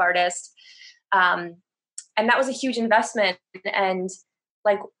the makeup artist. And that was a huge investment. And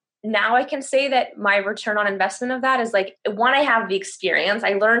like, now I can say that my return on investment of that is like, one, I have the experience.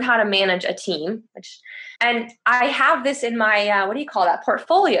 I learned how to manage a team, and I have this in my, what do you call that?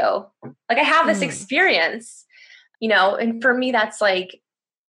 Portfolio. Like I have this experience, and for me, that's like,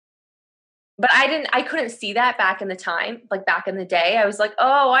 but I couldn't see that back in the time, like back in the day. I was like,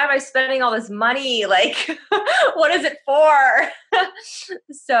 oh, why am I spending all this money? Like, what is it for?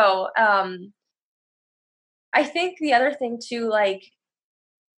 So, I think the other thing too, like,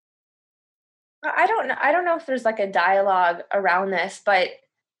 I don't know if there's like a dialogue around this, but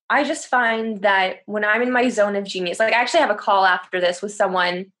I just find that when I'm in my zone of genius, like I actually have a call after this with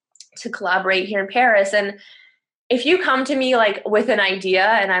someone to collaborate here in Paris. And if you come to me like with an idea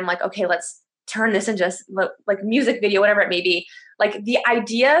and I'm like, okay, let's turn this into like music video, whatever it may be, like the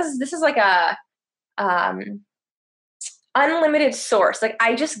ideas, this is like a unlimited source. Like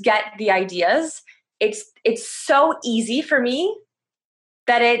I just get the ideas. It's so easy for me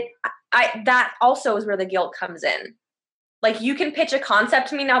that that also is where the guilt comes in. Like you can pitch a concept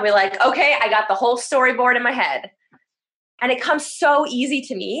to me and I'll be like, okay, I got the whole storyboard in my head. And it comes so easy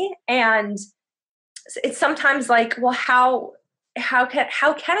to me. And it's sometimes like, well, how can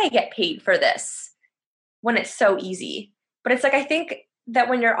I get paid for this when it's so easy? But it's like, I think that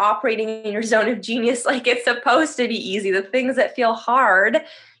when you're operating in your zone of genius, like it's supposed to be easy. The things that feel hard,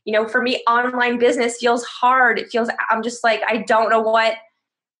 you know, for me, online business feels hard. I'm just like, I don't know what,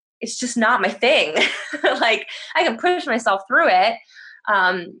 it's just not my thing. Like I can push myself through it.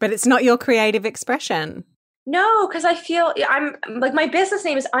 But it's not your creative expression. No, because I feel I'm like, my business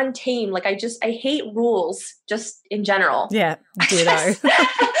name is Untamed. Like I hate rules just in general. Yeah, ditto. Like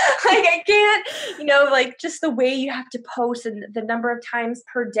I can't, you know, like just the way you have to post and the number of times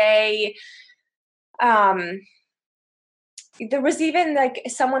per day. There was even like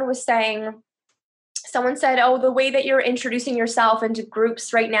someone said, oh, the way that you're introducing yourself into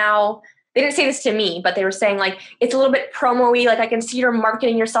groups right now, they didn't say this to me, but they were saying like, it's a little bit promo-y, like I can see you're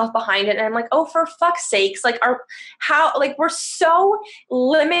marketing yourself behind it. And I'm like, oh, for fuck's sakes, like we're so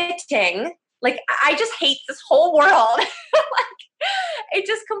limiting. Like, I just hate this whole world. Like it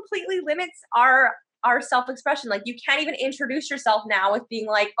just completely limits our self-expression. Like you can't even introduce yourself now with being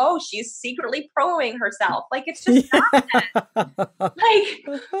like, oh, she's secretly promoting herself. Like it's just nonsense. Like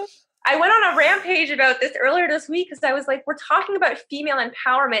I went on a rampage about this earlier this week because I was like, we're talking about female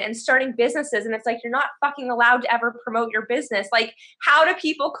empowerment and starting businesses. And it's like, you're not fucking allowed to ever promote your business. Like, how do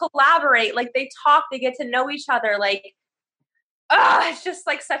people collaborate? Like they talk, they get to know each other. Like, it's just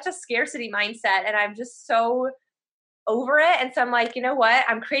like such a scarcity mindset. And I'm just so over it. And so I'm like, you know what?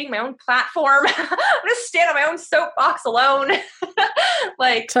 I'm creating my own platform. I'm going to stand on my own soapbox alone.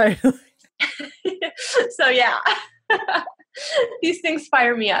 Like, totally. So yeah. These things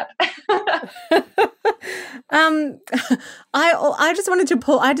fire me up. I just wanted to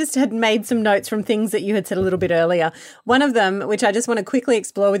I just had made some notes from things that you had said a little bit earlier. One of them, which I just want to quickly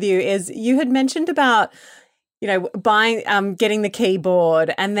explore with you, is you had mentioned about, you know, getting the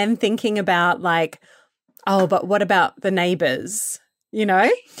keyboard and then thinking about like, oh, but what about the neighbors, you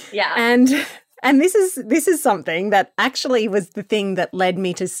know? Yeah. And this is something that actually was the thing that led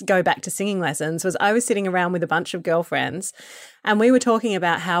me to go back to singing lessons. Was I was sitting around with a bunch of girlfriends and we were talking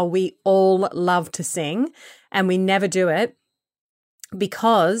about how we all love to sing and we never do it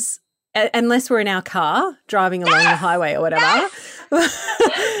because unless we're in our car driving along the highway or whatever.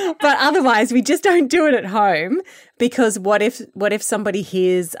 But otherwise we just don't do it at home because what if somebody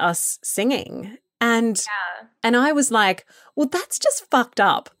hears us singing? And I was like, well, that's just fucked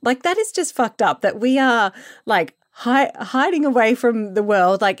up. Like, that is just fucked up that we are like hiding away from the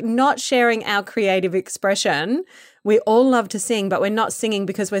world, like not sharing our creative expression. We all love to sing, but we're not singing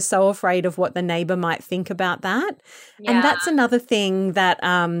because we're so afraid of what the neighbor might think about that. Yeah. And that's another thing that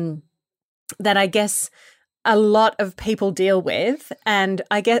that I guess a lot of people deal with, and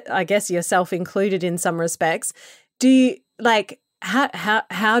I guess yourself included in some respects. Do you like?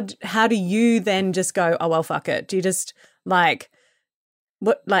 How do you then just go, oh, well, fuck it? Do you just have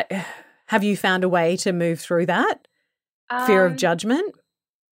you found a way to move through that fear of judgment?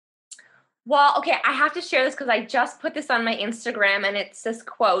 Well, okay, I have to share this because I just put this on my Instagram and it's this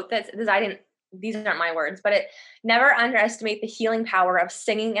quote these aren't my words, but it never underestimate the healing power of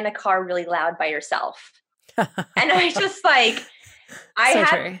singing in a car really loud by yourself. And I just like,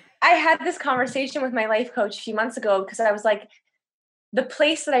 I had this conversation with my life coach a few months ago because I was like, the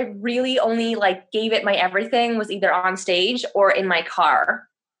place that I really only like gave it my everything was either on stage or in my car.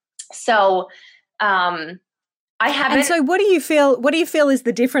 So, I haven't. And so what do you feel is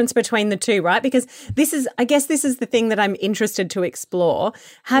the difference between the two, right? Because this is the thing that I'm interested to explore.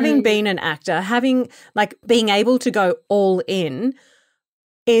 Having been an actor, being able to go all in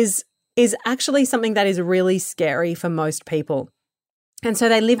is actually something that is really scary for most people. And so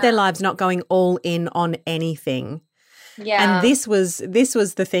they live their lives not going all in on anything. Yeah. And this was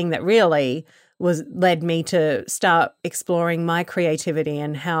the thing that really led me to start exploring my creativity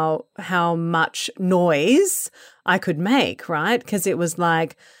and how much noise I could make, right? Because it was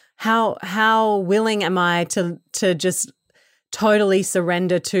like, how willing am I to just totally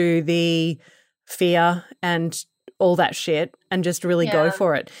surrender to the fear and all that shit and just really go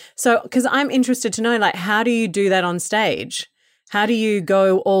for it. So, because I'm interested to know, like, how do you do that on stage? How do you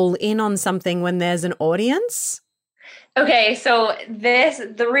go all in on something when there's an audience? Okay, so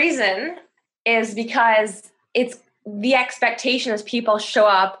the reason is because it's the expectation is people show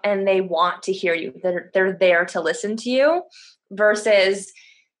up and they want to hear you. They're there to listen to you, versus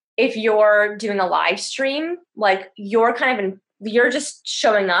if you're doing a live stream, like you're you're just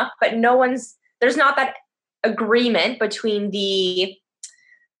showing up, but there's not that agreement between I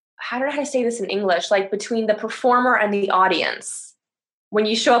don't know how to say this in English, like between the performer and the audience. When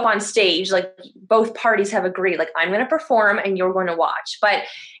you show up on stage, like both parties have agreed, like I'm going to perform and you're going to watch. But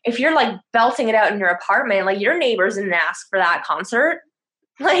if you're like belting it out in your apartment, like your neighbors didn't ask for that concert.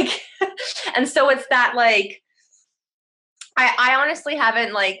 Like, and so it's that like, I honestly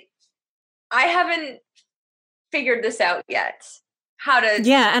haven't I haven't figured this out yet. How to.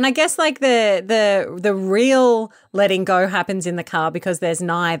 Yeah. And I guess like the real letting go happens in the car because there's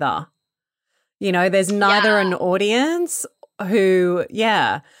neither, there's neither an audience there's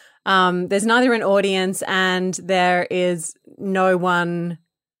neither an audience and there is no one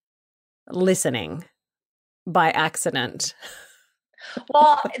listening by accident.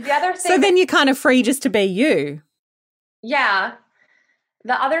 Well, the other thing. So then you're kind of free just to be you. Yeah.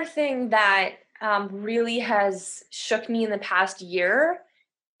 The other thing that really has shook me in the past year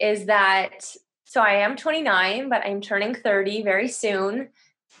is that, so I am 29, but I'm turning 30 very soon.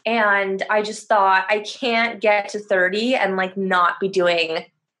 And I just thought I can't get to 30 and like not be doing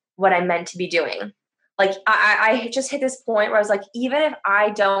what I'm meant to be doing. Like I just hit this point where I was like, even if I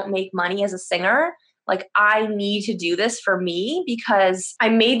don't make money as a singer, like I need to do this for me, because I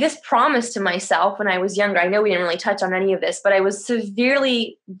made this promise to myself when I was younger. I know we didn't really touch on any of this, but I was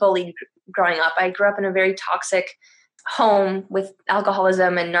severely bullied growing up. I grew up in a very toxic home with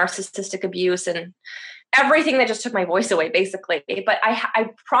alcoholism and narcissistic abuse and everything that just took my voice away, basically. But I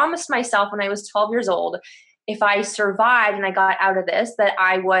promised myself when I was 12 years old, if I survived and I got out of this, that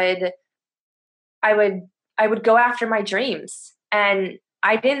I would go after my dreams. And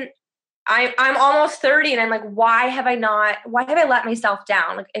I didn't. I'm almost 30, and I'm like, why have I let myself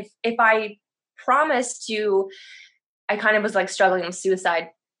down? Like if I promised to, I kind of was like struggling with suicide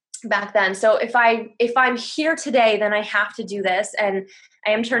back then. So if I'm here today, then I have to do this. And I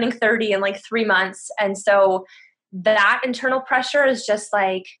am turning 30 in like 3 months. And so that internal pressure is just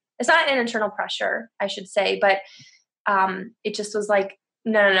like, it's not an internal pressure, I should say, but it just was like,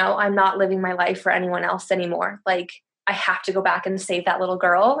 no, I'm not living my life for anyone else anymore. Like I have to go back and save that little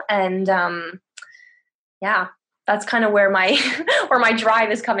girl. And that's kind of where my where my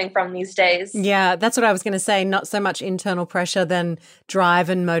drive is coming from these days. Yeah, that's what I was going to say. Not so much internal pressure than drive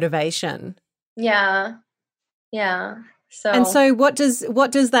and motivation. Yeah. So what does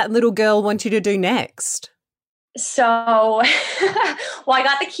that little girl want you to do next? So, well, I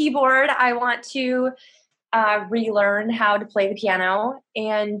got the keyboard. I want to relearn how to play the piano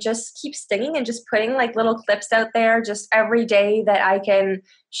and just keep singing and just putting like little clips out there just every day that I can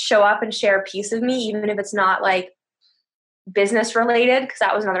show up and share a piece of me, even if it's not like business related, because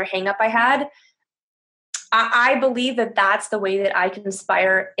that was another hang up I had. I believe that that's the way that I can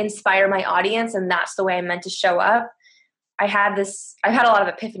inspire my audience, and that's the way I'm meant to show up. I've had a lot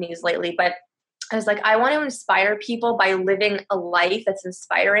of epiphanies lately, but I was like, I want to inspire people by living a life that's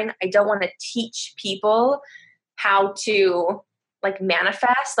inspiring. I don't want to teach people how to like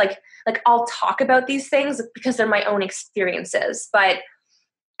manifest. Like I'll talk about these things because they're my own experiences, but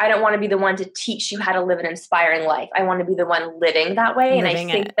I don't want to be the one to teach you how to live an inspiring life. I want to be the one living that way. And I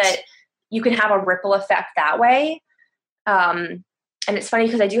think that you can have a ripple effect that way. And it's funny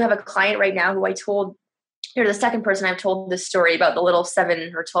because I do have a client right now who you're the second person I've told this story about, the little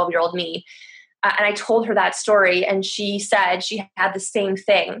 7 or 12-year-old me. And I told her that story, and she said she had the same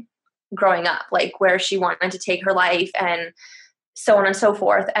thing growing up, like where she wanted to take her life and so on and so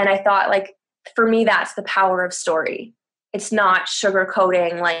forth. And I thought, like, for me, that's the power of story. It's not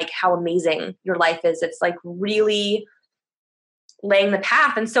sugarcoating like how amazing your life is. It's like really laying the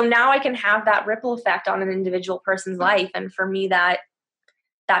path. And so now I can have that ripple effect on an individual person's life. And for me, that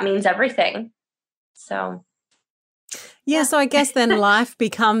means everything. So. Yeah, so I guess then life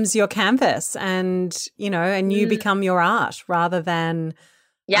becomes your canvas, and you become your art rather than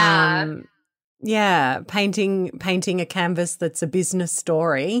painting a canvas that's a business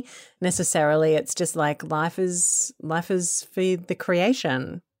story necessarily. It's just like life is for the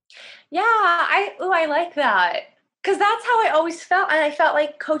creation. Yeah, I like that, because that's how I always felt, and I felt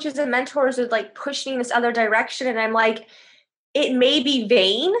like coaches and mentors would like push me in this other direction, and I'm like, it may be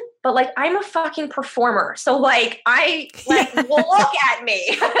vain, but like I'm a fucking performer. So like look at me.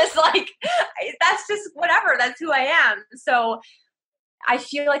 It's like, that's just whatever. That's who I am. So I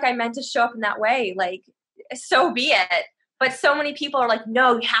feel like I meant to show up in that way. Like, so be it. But so many people are like,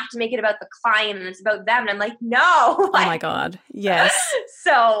 no, you have to make it about the client and it's about them. And I'm like, no. Oh my God. Yes.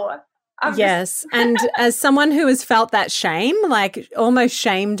 So yes. And as someone who has felt that shame, like almost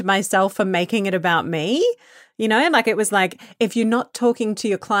shamed myself for making it about me, you know, like it was like, if you're not talking to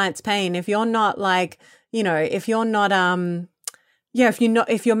your client's pain, if you're not like, you know, if you're not,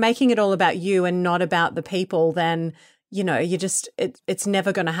 if you're making it all about you and not about the people, then, you know, it's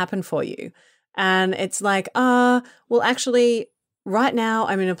never going to happen for you. And it's like, well, actually, right now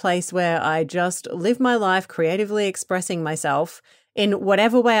I'm in a place where I just live my life creatively expressing myself in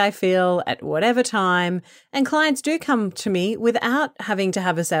whatever way I feel at whatever time. And clients do come to me without having to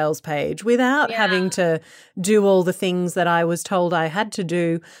have a sales page, without having to do all the things that I was told I had to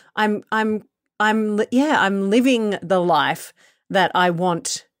do. I'm living the life that I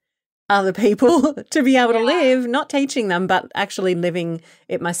want other people to be able to live, not teaching them, but actually living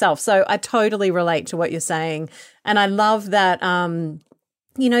it myself. So I totally relate to what you're saying. And I love that,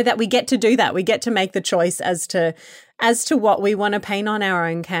 you know, that we get to do that. We get to make the choice as to what we want to paint on our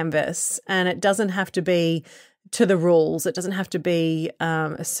own canvas. And it doesn't have to be to the rules. It doesn't have to be,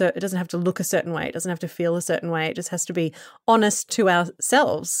 it doesn't have to look a certain way. It doesn't have to feel a certain way. It just has to be honest to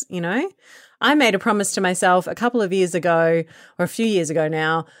ourselves, you know? I made a promise to myself a couple of years ago, or a few years ago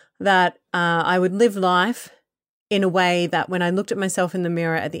now, that I would live life in a way that when I looked at myself in the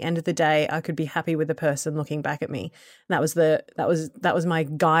mirror at the end of the day, I could be happy with the person looking back at me. And that was my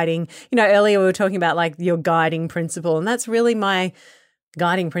guiding. You know, earlier we were talking about like your guiding principle, and that's really my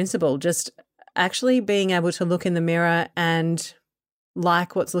guiding principle. Just actually being able to look in the mirror and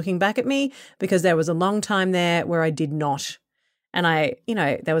like what's looking back at me, because there was a long time there where I did not. And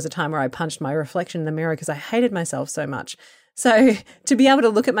there was a time where I punched my reflection in the mirror because I hated myself so much. So to be able to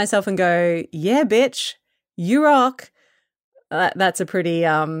look at myself and go, yeah, bitch, you rock. That's a pretty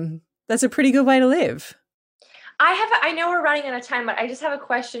good way to live. I know we're running out of time, but I just have a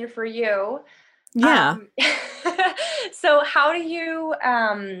question for you. Yeah. So how do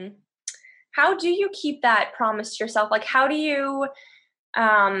you keep that promise to yourself? Like, how do you,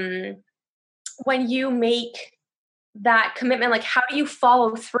 when you make that commitment, like how do you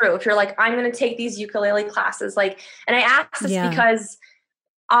follow through? If you're like, I'm going to take these ukulele classes, like, and I ask this because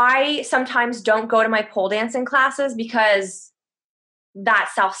I sometimes don't go to my pole dancing classes because that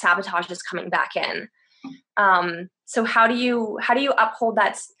self-sabotage is coming back in. So how do you uphold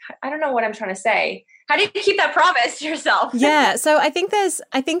that? I don't know what I'm trying to say. How do you keep that promise to yourself? Yeah. So I think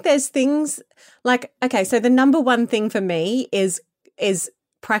there's things like, okay, so the number one thing for me is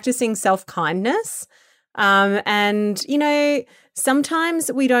practicing self-kindness. And, you know,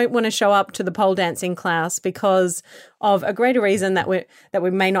 sometimes we don't want to show up to the pole dancing class because of a greater reason that we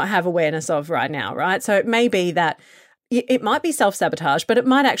may not have awareness of right now, right? So it may be that it might be self-sabotage, but it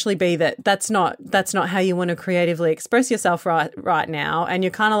might actually be that that's not how you want to creatively express yourself right now, and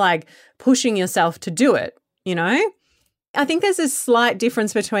you're kind of like pushing yourself to do it, you know? I think there's a slight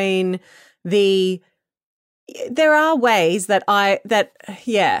difference between there are ways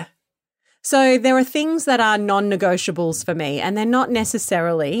So there are things that are non-negotiables for me, and they're not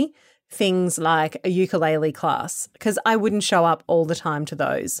necessarily things like a ukulele class, because I wouldn't show up all the time to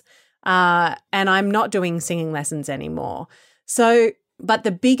those. And I'm not doing singing lessons anymore. So, but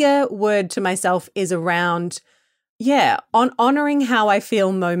the bigger word to myself is around, honoring how I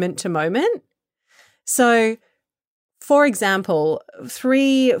feel moment to moment. So, for example,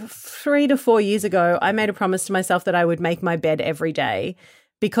 3 to 4 years ago, I made a promise to myself that I would make my bed every day,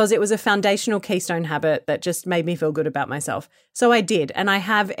 because it was a foundational keystone habit that just made me feel good about myself. So I did, and I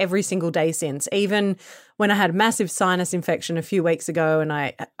have every single day since. Even when I had a massive sinus infection a few weeks ago, and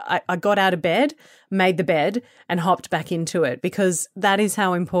I got out of bed, made the bed, and hopped back into it, because that is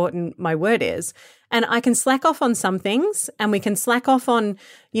how important my word is. And I can slack off on some things, and we can slack off on,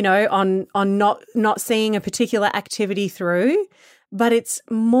 you know, on not seeing a particular activity through, but it's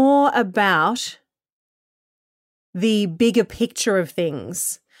more about the bigger picture of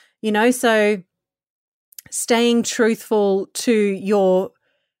things, you know, so staying truthful to your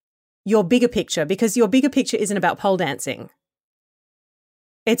bigger picture, because your bigger picture isn't about pole dancing.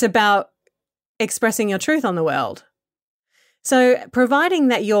 It's about expressing your truth on the world. So providing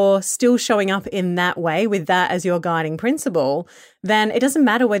that you're still showing up in that way with that as your guiding principle, then it doesn't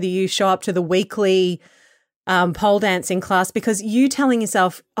matter whether you show up to the weekly pole dancing class, because you telling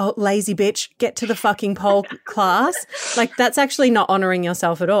yourself, oh, lazy bitch, get to the fucking pole class, like that's actually not honoring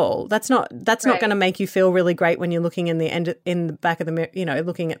yourself at all. That's not going to make you feel really great when you're looking in the back of the mirror, you know,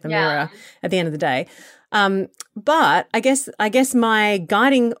 looking at the mirror at the end of the day. But I guess my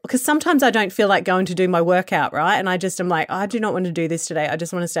guiding, because sometimes I don't feel like going to do my workout, right? And I just am like, I do not want to do this today. I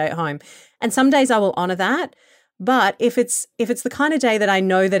just want to stay at home. And some days I will honor that. But if it's the kind of day that I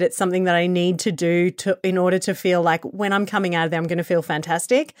know that it's something that I need to do in order to feel like when I'm coming out of there, I'm going to feel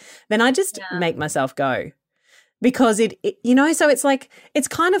fantastic, then I just make myself go. Because it so it's like, it's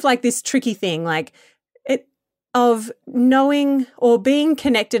kind of like this tricky thing, like of knowing or being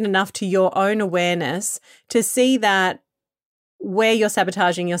connected enough to your own awareness to see that where you're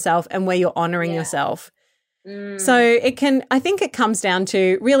sabotaging yourself and where you're honoring yourself. So I think it comes down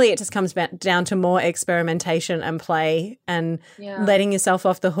to, really it just comes down to more experimentation and play and letting yourself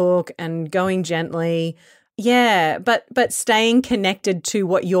off the hook and going gently. Yeah, but staying connected to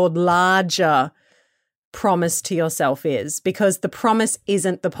what your larger promise to yourself is, because the promise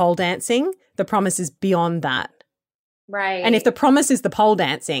isn't the pole dancing. The promise is beyond that. Right. And if the promise is the pole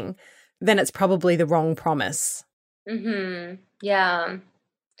dancing, then it's probably the wrong promise. Yeah.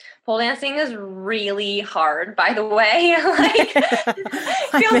 Pole dancing is really hard, by the way. Like,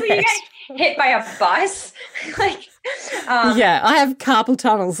 feels like you get hit by a bus. Like, yeah, I have carpal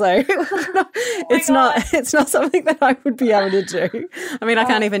tunnel, so it's not something that I would be able to do. I mean, I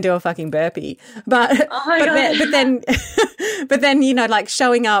can't even do a fucking burpee. But then like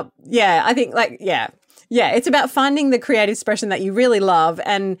showing up. Yeah, I think like it's about finding the creative expression that you really love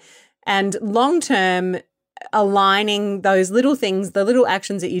and long term aligning those little things, the little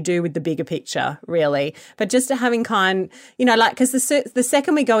actions that you do with the bigger picture, really. But just to having because the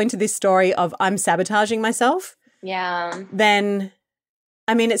second we go into this story of I'm sabotaging myself, then,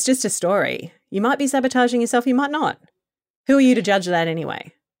 I mean, it's just a story. You might be sabotaging yourself, you might not. Who are you to judge that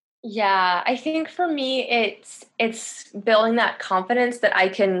anyway? Yeah, I think for me, it's building that confidence that I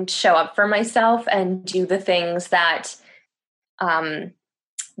can show up for myself and do the things that I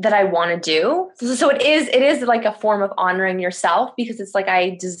want to do. So it is like a form of honoring yourself, because it's like,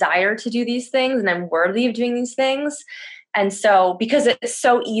 I desire to do these things and I'm worthy of doing these things. And so, because it's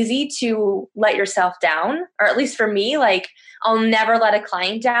so easy to let yourself down, or at least for me, like, I'll never let a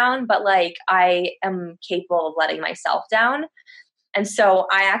client down, but like, I am capable of letting myself down. And so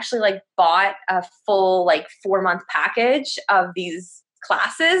I actually like bought a full like 4-month package of these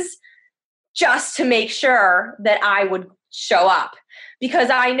classes just to make sure that I would show up, because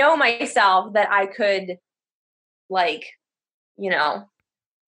I know myself that I could, like, yeah,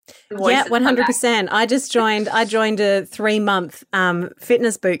 100%. I joined a 3-month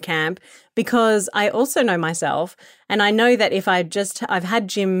fitness boot camp because I also know myself, and I know that if I've had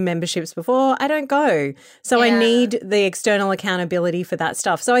gym memberships before, I don't go. So I need the external accountability for that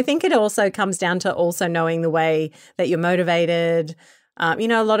stuff. So I think it also comes down to also knowing the way that you're motivated. A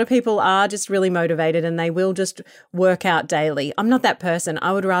lot of people are just really motivated and they will just work out daily. I'm not that person.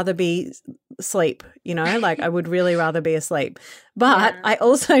 I would rather be asleep, like I would really rather be asleep. But I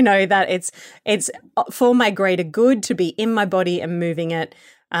also know that it's for my greater good to be in my body and moving it.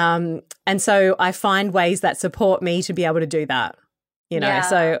 And so I find ways that support me to be able to do that.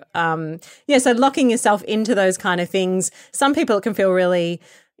 So so locking yourself into those kind of things. Some people it can feel really,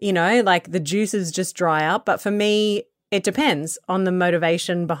 like the juices just dry up. But for me, it depends on the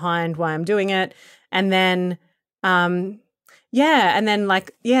motivation behind why I'm doing it. And then,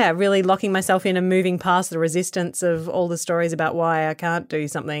 really locking myself in and moving past the resistance of all the stories about why I can't do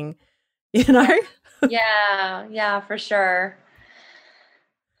something, Yeah, for sure.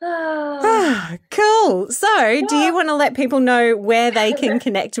 Cool. So do you want to let people know where they can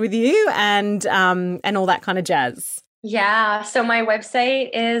connect with you and all that kind of jazz? Yeah. So my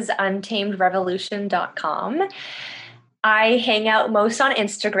website is untamedrevolution.com. I hang out most on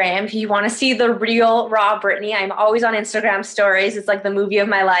Instagram. If you want to see the real raw Brittany, I'm always on Instagram stories. It's like the movie of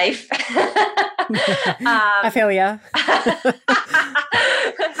my life. I feel ya. I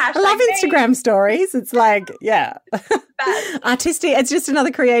love Instagram stories. It's like, artistic. It's just another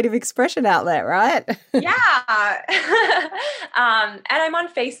creative expression outlet, right? Yeah. And I'm on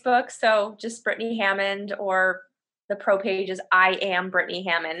Facebook. So just Brittany Hammond, or the pro page is I am Brittany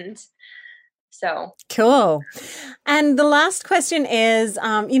Hammond. So cool. And the last question is,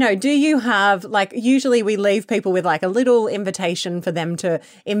 do you have, like, usually we leave people with like a little invitation for them to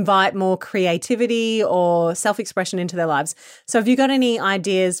invite more creativity or self-expression into their lives. So have you got any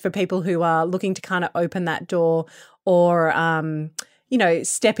ideas for people who are looking to kind of open that door or,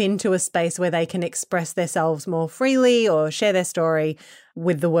 step into a space where they can express themselves more freely or share their story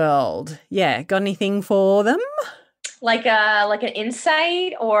with the world? Yeah. Got anything for them? Like an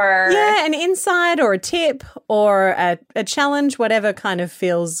insight or? Yeah, an insight or a tip or a challenge, whatever kind of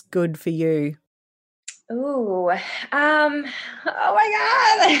feels good for you. Ooh, oh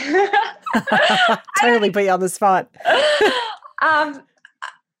my God. Totally put you on the spot. I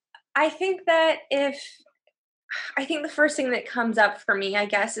think the first thing that comes up for me, I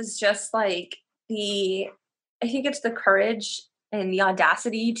guess, is just like the think it's the courage and the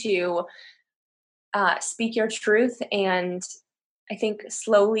audacity to speak your truth. And I think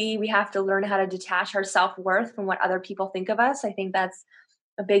slowly we have to learn how to detach our self-worth from what other people think of us. I think that's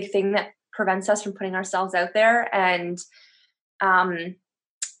a big thing that prevents us from putting ourselves out there. And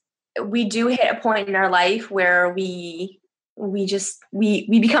we do hit a point in our life where we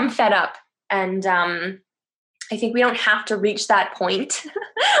become fed up. And I think we don't have to reach that point.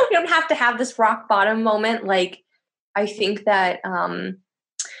 We don't have to have this rock bottom moment. Like, I think that,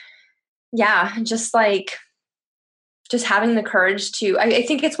 just having the courage to, I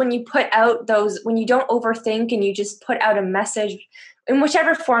think it's when you put out when you don't overthink and you just put out a message in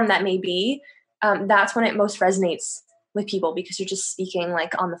whichever form that may be, that's when it most resonates with people, because you're just speaking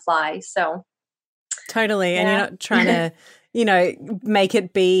like on the fly. So totally. And you're not trying to, make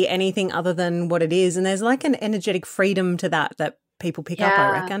it be anything other than what it is. And there's like an energetic freedom to that people pick up,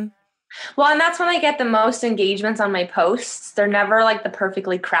 I reckon. Well, and that's when I get the most engagements on my posts. They're never like the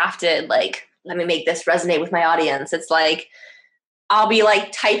perfectly crafted, like, let me make this resonate with my audience. It's like, I'll be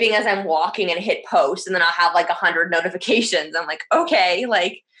like typing as I'm walking and hit post, and then I'll have like 100 notifications. I'm like, okay,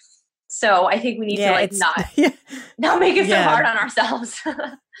 like, so I think we need to like not make it so hard on ourselves.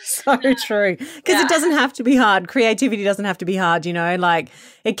 So true. Because it doesn't have to be hard. Creativity doesn't have to be hard, like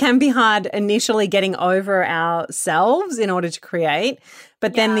it can be hard initially getting over ourselves in order to create.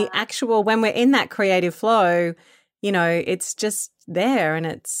 But then the actual, when we're in that creative flow, it's just there and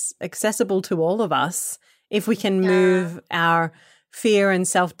it's accessible to all of us if we can move our fear and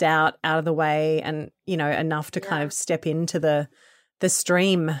self-doubt out of the way and, enough to kind of step into the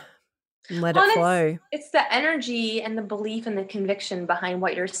stream. Let it flow. It's the energy and the belief and the conviction behind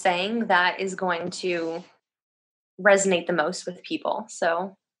what you're saying that is going to resonate the most with people.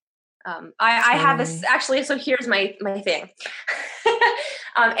 So I have this actually. So here's my thing.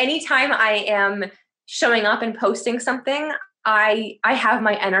 Anytime I am showing up and posting something, I have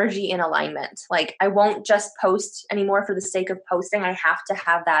my energy in alignment. Like, I won't just post anymore for the sake of posting. I have to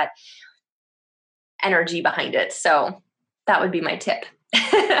have that energy behind it. So that would be my tip.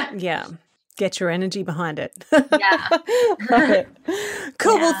 Yeah. Get your energy behind it. Yeah. Love it.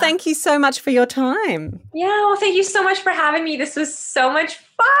 Cool. Yeah. Well, thank you so much for your time. Yeah. Well, thank you so much for having me. This was so much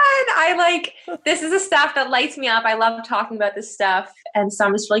fun. This is the stuff that lights me up. I love talking about this stuff. And so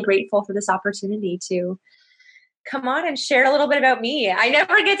I'm just really grateful for this opportunity to come on and share a little bit about me.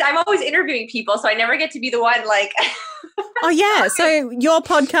 I'm always interviewing people, so I never get to be the one like. Oh, yeah. So your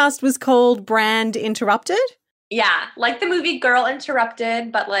podcast was called Brand Interrupted? Yeah, like the movie Girl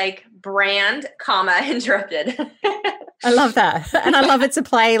Interrupted, but like brand, interrupted. I love that. And I love it's a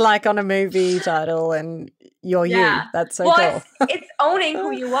play like on a movie title and you're you. That's so cool. It's owning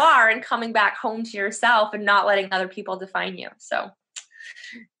who you are and coming back home to yourself and not letting other people define you. So,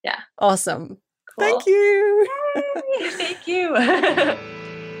 yeah. Awesome. Cool. Thank you. Yay, thank you.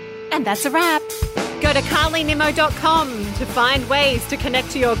 And that's a wrap. Go to carlynimmo.com to find ways to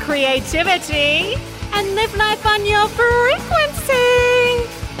connect to your creativity and live life on your frequency.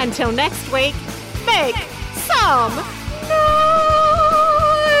 Until next week, make some